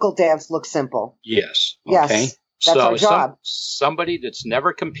difficult dance looks simple. Yes. Yes. Okay. That's our job. Somebody that's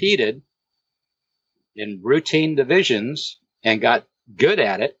never competed in routine divisions and got good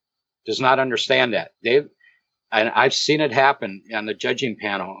at it does not understand that. And I've seen it happen on the judging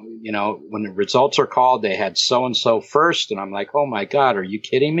panel. When the results are called, they had so-and-so first, and I'm like, oh my God, are you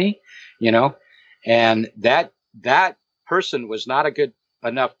kidding me? And that person was not a good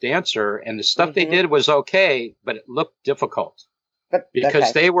enough dancer, and the stuff they did was okay, but it looked difficult.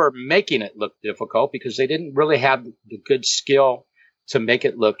 Because they were making it look difficult because they didn't really have the good skill to make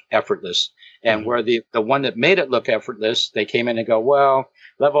it look effortless. And where the one that made it look effortless, they came in and go, well,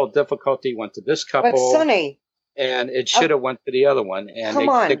 level of difficulty went to this couple. But Sonny, and it should have went to the other one. And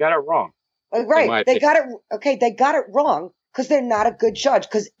they got it wrong. Right. They got it. Okay. They got it wrong because they're not a good judge.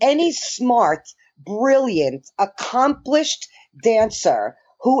 Because any smart, brilliant, accomplished dancer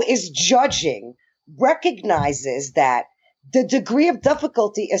who is judging recognizes that the degree of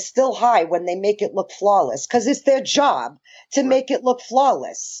difficulty is still high when they make it look flawless, because it's their job to make it look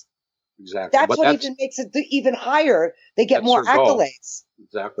flawless. Exactly. That's what even makes it even higher. They get more accolades.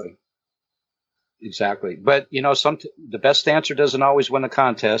 Exactly. But, the best dancer doesn't always win a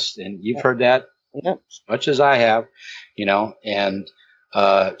contest. And you've heard that as much as I have, and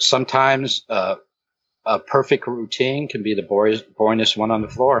sometimes a perfect routine can be the boringest one on the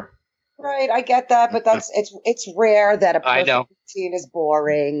floor. Right, I get that, but it's rare that a perfect routine is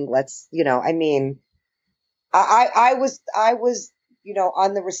boring. I was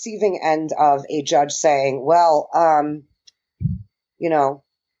on the receiving end of a judge saying, well, you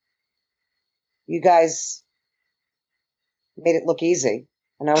guys made it look easy.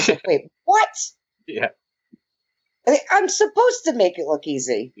 And I was like, wait, what? Yeah. I'm supposed to make it look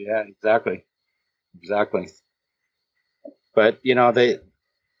easy. Yeah, exactly. Exactly. But,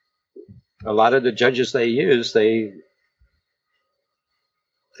 a lot of the judges they use, they've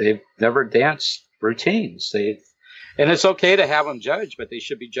never danced routines. And it's okay to have them judge, but they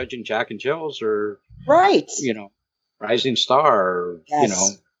should be judging Jack and Jill's or, Right. Rising Star, or,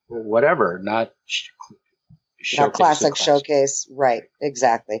 Yes. whatever, not classic showcase. Right.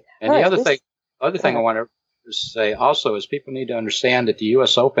 Exactly. And the other thing I want to say also is people need to understand that the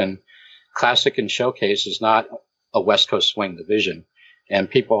U.S. Open Classic and Showcase is not a West Coast swing division. And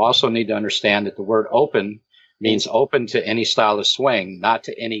people also need to understand that the word open means open to any style of swing, not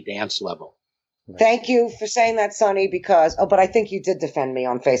to any dance level. Thank you for saying that, Sonny, but I think you did defend me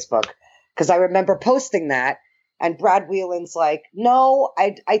on Facebook, because I remember posting that, and Brad Whelan's like, no,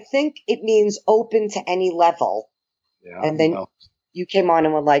 I think it means open to any level. Yeah, and then you came on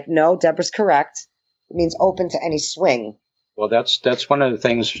and were like, no, Deborah's correct. It means open to any swing. Well, that's one of the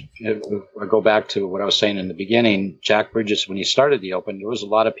things. If I go back to what I was saying in the beginning, Jack Bridges, when he started the Open, there was a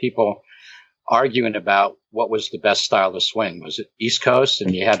lot of people arguing about what was the best style of swing. Was it East Coast?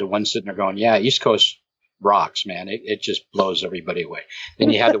 And you had the one sitting there going, yeah, East Coast rocks, man. It just blows everybody away. Then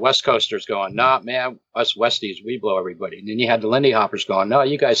you had the West Coasters going, nah, man, us Westies, we blow everybody. And then you had the Lindy Hoppers going, no,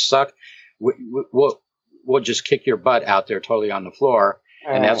 you guys suck. We'll just kick your butt out there totally on the floor.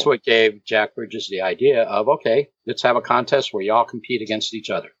 And that's what gave Jack Bridges the idea of, okay, let's have a contest where you all compete against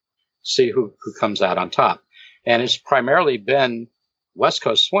each other, see who comes out on top. And it's primarily been West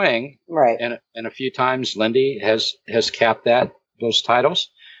Coast swing, right? And a few times Lindy has capped those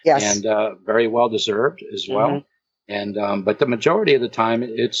titles, yes, and very well deserved as well. And but the majority of the time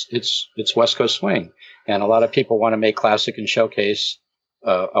it's West Coast swing, and a lot of people want to make Classic and Showcase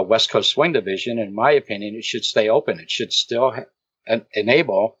a West Coast swing division. In my opinion, it should stay open. It should still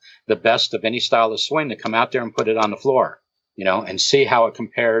enable the best of any style of swing to come out there and put it on the floor, and see how it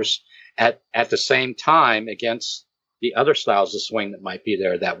compares at the same time against the other styles of swing that might be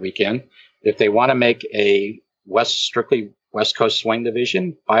there that weekend. If they want to make a strictly West Coast swing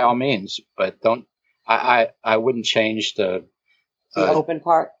division, by all means, but I wouldn't change the open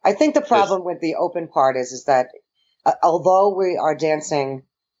part. I think the problem with the open part is that although we are dancing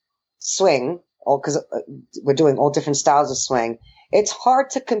swing, because we're doing all different styles of swing, it's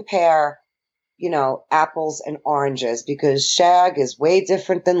hard to compare, apples and oranges, because shag is way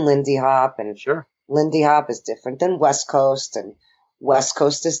different than Lindy Hop, and sure, Lindy Hop is different than West Coast, and West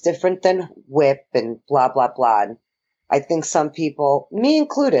Coast is different than whip, and blah, blah, blah. And I think some people, me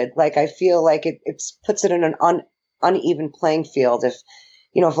included, I feel like it puts it in an uneven playing field. If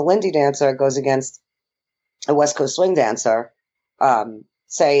a Lindy dancer goes against a West Coast swing dancer,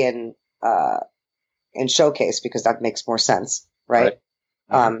 say in Showcase, because that makes more sense, right?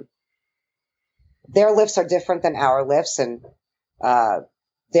 Their lifts are different than our lifts, and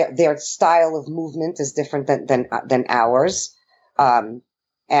their style of movement is different than ours,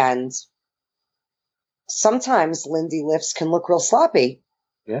 and sometimes Lindy lifts can look real sloppy.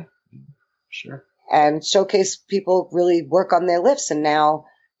 Yeah, sure. And Showcase people really work on their lifts, and now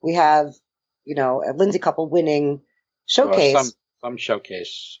we have a Lindy couple winning Showcase. Well, some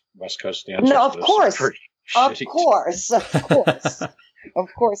Showcase West Coast dancers. No, of course, of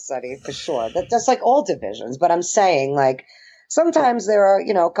course, Sonny, for sure. That's like all divisions. But I'm saying, sometimes there are,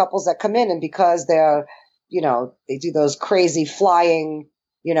 couples that come in, and because they're, they do those crazy flying,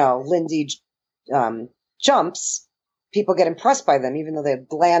 Lindy jumps, people get impressed by them, even though they're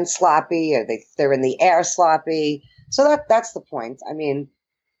land sloppy or they're in the air sloppy. So that's the point. I mean,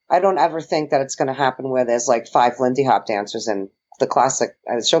 I don't ever think that it's going to happen where there's 5 Lindy Hop dancers in the Classic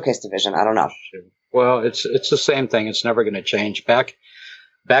Showcase division. I don't know. Well, it's the same thing. It's never going to change.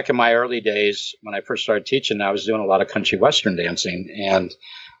 Back in my early days, when I first started teaching, I was doing a lot of country western dancing, and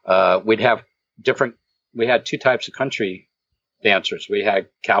we had 2 types of country dancers. We had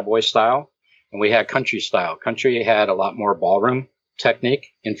cowboy style and we had country style. Country had a lot more ballroom technique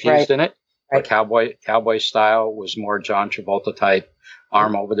infused in it. Right. Cowboy style was more John Travolta type,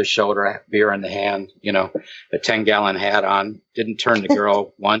 arm over the shoulder, beer in the hand, a 10-gallon hat on, didn't turn the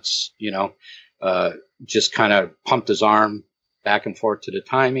girl once, just kind of pumped his arm back and forth to the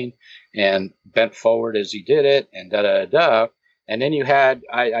timing and bent forward as he did it, and da-da-da-da. And then you had,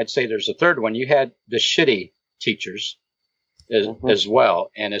 I'd say there's a third one, you had the shitty teachers as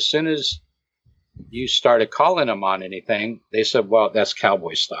well. And as soon as you started calling them on anything, they said, well, that's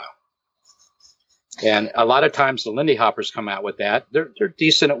cowboy style. And a lot of times the Lindy Hoppers come out with that. They're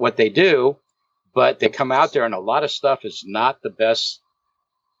decent at what they do, but they come out there and a lot of stuff is not the best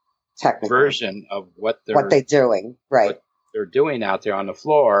version of what they're doing, right? What they're doing out there on the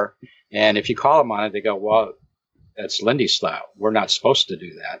floor. And if you call them on it, they go, well, that's Lindy style. We're not supposed to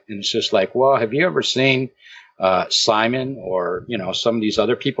do that. And it's just like, well, have you ever seen Simon or, some of these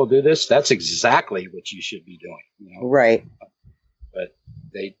other people do this? That's exactly what you should be doing. Right. But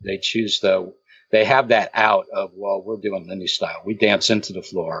they choose they have that out of, well, we're doing Lindy style. We dance into the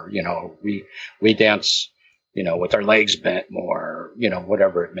floor, we dance, with our legs bent more,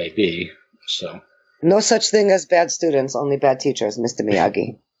 whatever it may be. So no such thing as bad students, only bad teachers, Mr.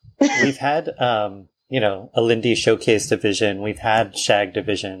 Miyagi. We've had, a Lindy showcase division. We've had shag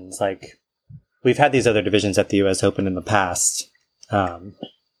divisions. Like, we've had these other divisions at the U.S. Open in the past, to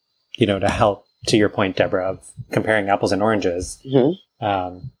help, to your point, Deborah, of comparing apples and oranges.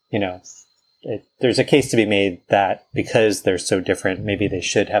 There's a case to be made that because they're so different, maybe they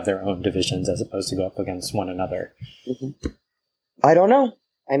should have their own divisions as opposed to go up against one another. I don't know.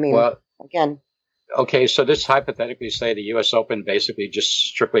 I mean, again. Okay, so this hypothetically say the U.S. Open basically just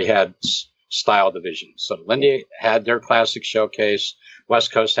strictly had style divisions. So Lindy had their classic showcase.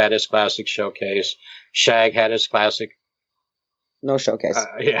 West Coast had his classic showcase. Shag had his classic. No showcase.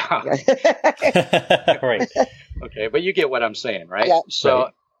 Yeah. Right. Okay, but you get what I'm saying, right? Yeah.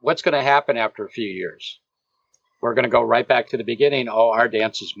 So what's going to happen after a few years? We're going to go right back to the beginning. Oh, our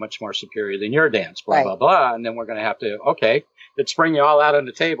dance is much more superior than your dance, blah, blah, blah. And then we're going to have to, okay, let's bring you all out on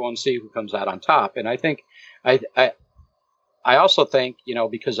the table and see who comes out on top. And I think, I also think,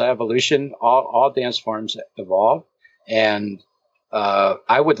 because of evolution, all dance forms evolve. And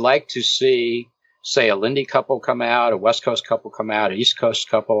I would like to see, say, a Lindy couple come out, a West Coast couple come out, an East Coast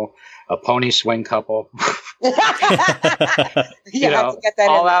couple, a pony swing couple. All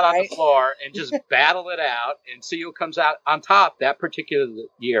out on the floor and just battle it out and see who comes out on top that particular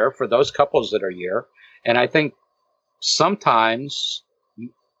year for those couples that are here. And I think sometimes,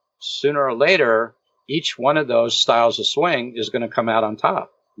 sooner or later, each one of those styles of swing is going to come out on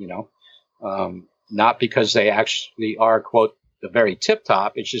top, not because they actually are, quote, the very tip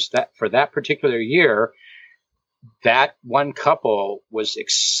top. It's just that for that particular year, that one couple was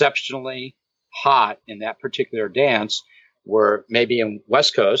exceptionally hot in that particular dance, where maybe in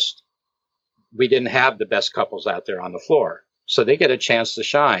West Coast, we didn't have the best couples out there on the floor. So they get a chance to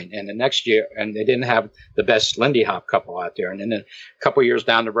shine. And the next year, and they didn't have the best Lindy Hop couple out there. And then a couple years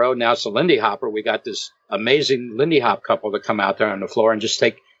down the road, now it's a Lindy Hopper. We got this amazing Lindy Hop couple to come out there on the floor and just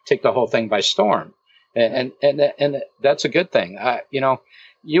take the whole thing by storm. And that's a good thing.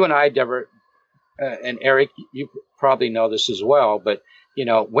 You and I, Deborah, and Eric, you probably know this as well, but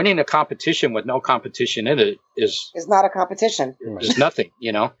winning a competition with no competition in it is not a competition. Is nothing.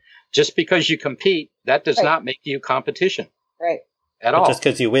 Just because you compete, that does not make you competition. Right. But all. Just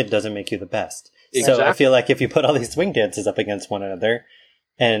because you win doesn't make you the best. Exactly. So I feel like if you put all these swing dances up against one another,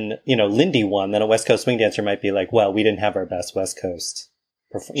 and Lindy won, then a West Coast swing dancer might be like, "Well, we didn't have our best West Coast."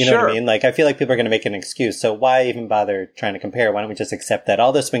 You know what I mean? Like, I feel like people are going to make an excuse. So why even bother trying to compare? Why don't we just accept that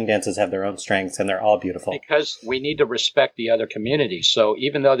all the swing dances have their own strengths and they're all beautiful? Because we need to respect the other community. So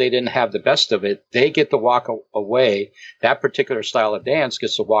even though they didn't have the best of it, they get to walk away. That particular style of dance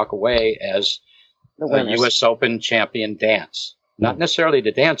gets to walk away as a U.S. Open champion dance. Not necessarily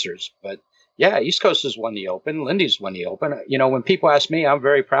the dancers, but yeah, East Coast has won the Open. Lindy's won the Open. When people ask me, I'm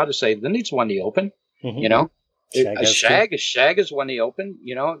very proud to say Lindy's won the Open, Shag has won the Open.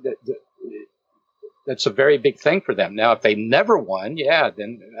 That's a very big thing for them. Now, if they never won,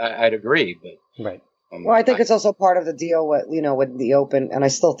 then I'd agree. But right. Well, I think it's also part of the deal with with the Open, and I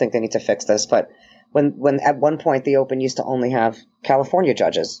still think they need to fix this. But when at one point the Open used to only have California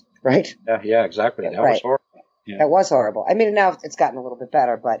judges, right? Yeah, exactly. That was horrible. Yeah. That was horrible. I mean, now it's gotten a little bit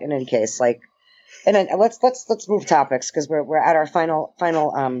better, but in any case, and then let's move topics because we're at our final.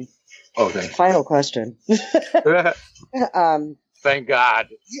 Okay. Final question. Thank God.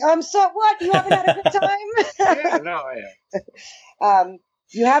 So what? You haven't had a good time? Yeah, no, I am.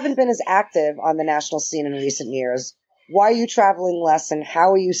 You haven't been as active on the national scene in recent years. Why are you traveling less, and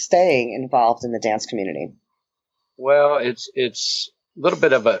how are you staying involved in the dance community? Well, it's a little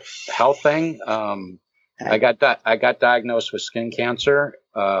bit of a health thing. I got diagnosed with skin cancer.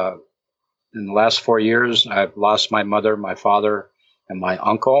 In the last 4 years, I've lost my mother, my father, and my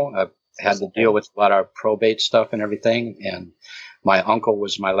uncle. I've had to deal with a lot of probate stuff and everything. And my uncle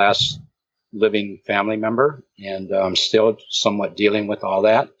was my last living family member. And I'm still somewhat dealing with all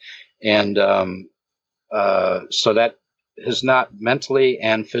that. And so that has not mentally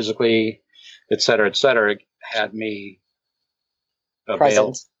and physically, et cetera, had me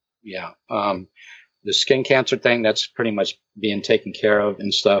present. Yeah. The skin cancer thing, that's pretty much being taken care of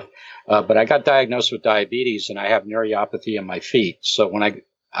and stuff. But I got diagnosed with diabetes and I have neuropathy in my feet. So when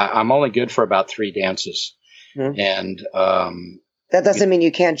I'm only good for about 3 dances. Mm-hmm. And, that doesn't mean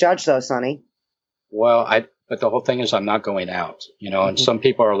you can't judge though, Sonny. Well, But the whole thing is I'm not going out, and some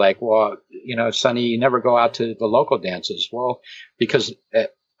people are like, well, Sonny, you never go out to the local dances. Well, because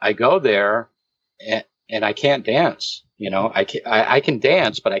I go there and I can't dance, I can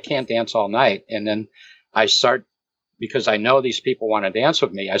dance, but I can't dance all night. And then I start, because I know these people want to dance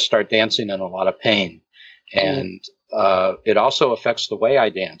with me, I start dancing in a lot of pain. And it also affects the way I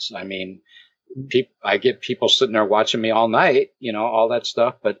dance. I mean, I get people sitting there watching me all night, all that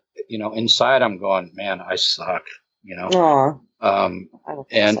stuff. But, inside I'm going, man, I suck, Aw.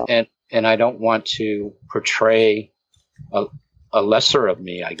 and I don't want to portray a lesser of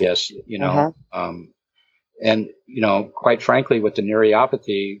me, I guess, and, quite frankly, with the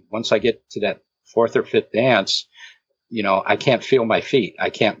neuropathy, once I get to that fourth or fifth dance, I can't feel my feet. I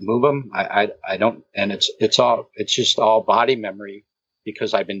can't move them. I don't, and it's just all body memory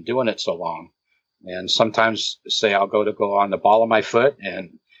because I've been doing it so long. And sometimes say I'll go on the ball of my foot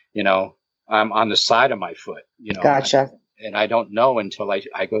and, I'm on the side of my foot, Gotcha. And I don't know until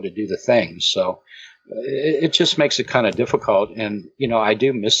I go to do the thing. So it just makes it kind of difficult. And, I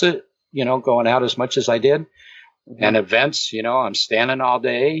do miss it, going out as much as I did. And events, I'm standing all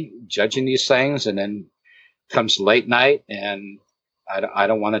day judging these things, and then comes late night and I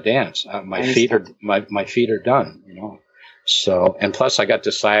don't want to dance. My feet are done, So, and plus I got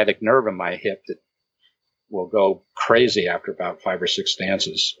the sciatic nerve in my hip that will go crazy after about 5 or 6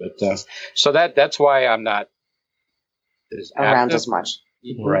 dances. But so that's why I'm not as around active. as much.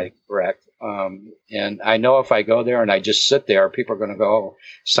 Right, correct. And I know if I go there and I just sit there, people are going to go, oh,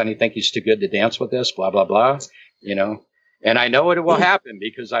 Sonny think he's too good to dance with this, blah, blah, blah, And I know it will happen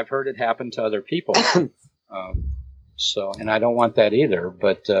because I've heard it happen to other people. So, and I don't want that either.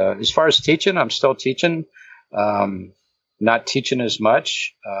 But as far as teaching, I'm still teaching. Not teaching as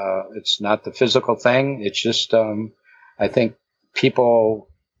much. It's not the physical thing. It's just, I think people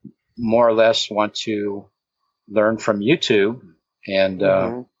more or less want to learn from YouTube, and,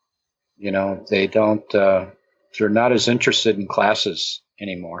 they don't, they're not as interested in classes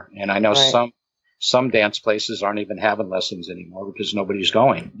anymore. And I know some dance places aren't even having lessons anymore because nobody's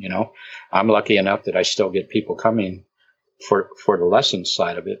going, I'm lucky enough that I still get people coming for the lessons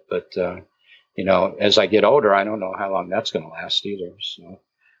side of it. But, as I get older, I don't know how long that's going to last either. So,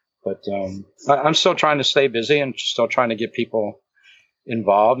 but I'm still trying to stay busy and still trying to get people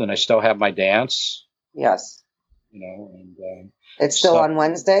involved, and I still have my dance. Yes. And it's still on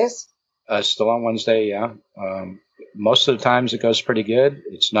Wednesdays? Still on Wednesday, yeah. Most of the times it goes pretty good.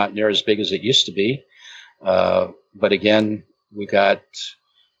 It's not near as big as it used to be. But again, we got,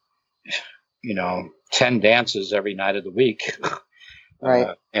 10 dances every night of the week.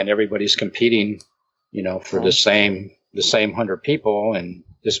 Right. And everybody's competing, for the same 100 people, and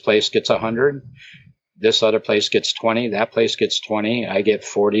this place gets 100, this other place gets 20, that place gets 20, I get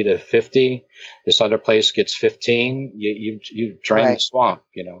 40 to 50, this other place gets 15. You drain the swamp,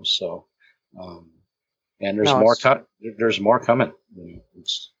 so, and there's more coming.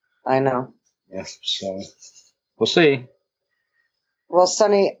 I know. Yeah. So we'll see. Well,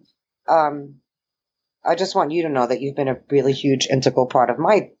 Sonny, I just want you to know that you've been a really huge integral part of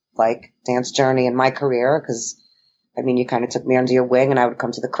my dance journey and my career, because you kind of took me under your wing, and I would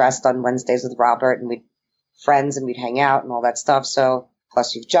come to the Crest on Wednesdays with Robert, and we'd friends and we'd hang out and all that stuff. So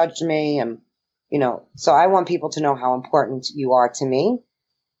plus you've judged me, and so I want people to know how important you are to me,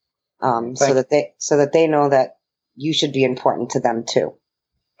 so that they know that you should be important to them too.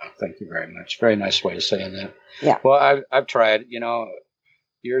 Thank you very much. Very nice way of saying that. Yeah. Well, I've tried.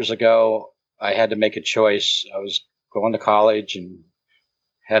 Years ago, I had to make a choice. I was going to college and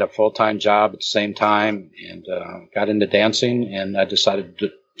had a full-time job at the same time, and got into dancing, and I decided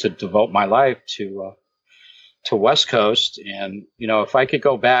to devote my life to West Coast. And, if I could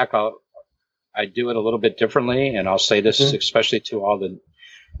go back, I'd do it a little bit differently. And I'll say this, especially to all the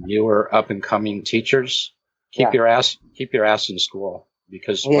newer up and coming teachers, keep your ass in school,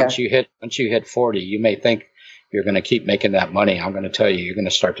 because once you hit 40, you may think you're going to keep making that money. I'm going to tell you, you're going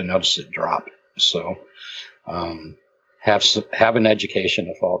to start to notice it drop. So, have an education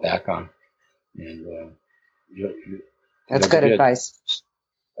to fall back on. And, that's good advice.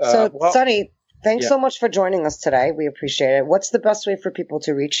 So, Sonny, thanks so much for joining us today. We appreciate it. What's the best way for people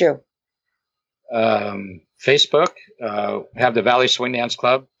to reach you? Facebook, have the Valley Swing Dance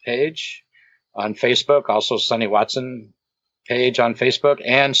Club page on Facebook, also Sonny Watson page on Facebook,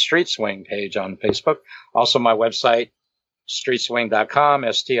 and Street Swing page on Facebook. Also my website, streetswing.com,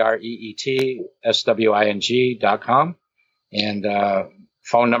 STREETSWING.com. And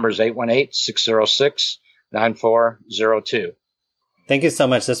phone number is 818-606-9402. Thank you so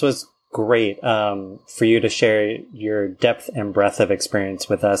much. This was great for you to share your depth and breadth of experience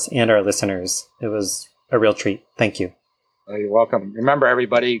with us and our listeners. It was a real treat. Thank you. Oh, you're welcome. Remember,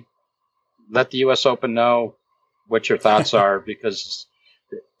 everybody, let the U.S. Open know what your thoughts are because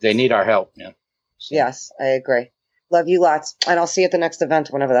they need our help, man. So. Yes, I agree. Love you lots. And I'll see you at the next event,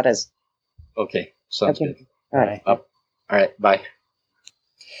 whenever that is. Okay. Sounds good. All right. All right. Bye.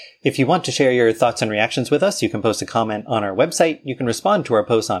 If you want to share your thoughts and reactions with us, you can post a comment on our website, you can respond to our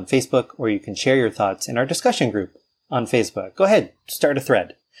posts on Facebook, or you can share your thoughts in our discussion group on Facebook. Go ahead, start a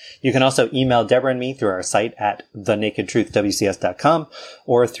thread. You can also email Deborah and me through our site at thenakedtruthwcs.com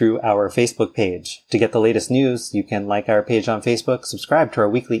or through our Facebook page. To get the latest news, you can like our page on Facebook, subscribe to our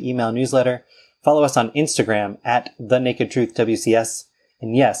weekly email newsletter, follow us on Instagram at thenakedtruthwcs,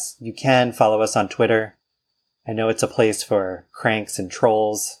 and yes, you can follow us on Twitter. I know it's a place for cranks and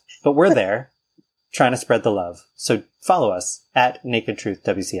trolls, but we're there trying to spread the love. So follow us at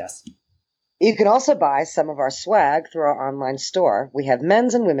nakedtruthwcs. You can also buy some of our swag through our online store. We have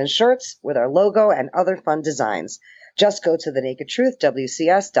men's and women's shirts with our logo and other fun designs. Just go to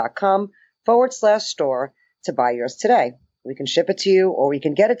thenakedtruthwcs.com/store to buy yours today. We can ship it to you or we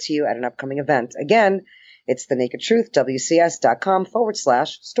can get it to you at an upcoming event. Again, it's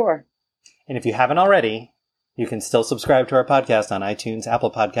thenakedtruthwcs.com/store. And if you haven't already, you can still subscribe to our podcast on iTunes,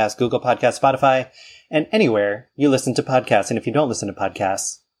 Apple Podcasts, Google Podcasts, Spotify, and anywhere you listen to podcasts. And if you don't listen to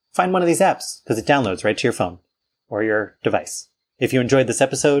podcasts, find one of these apps because it downloads right to your phone or your device. If you enjoyed this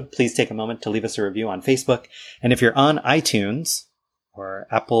episode, please take a moment to leave us a review on Facebook. And if you're on iTunes or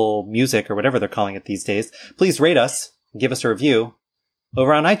Apple Music or whatever they're calling it these days, please rate us and give us a review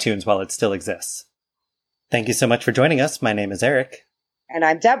over on iTunes while it still exists. Thank you so much for joining us. My name is Eric. And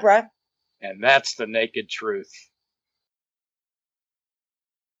I'm Deborah. And that's the naked truth.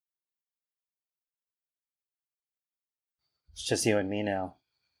 It's just you and me now.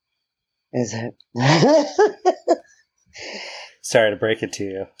 Is it? Sorry to break it to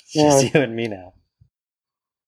you. It's just you and me now.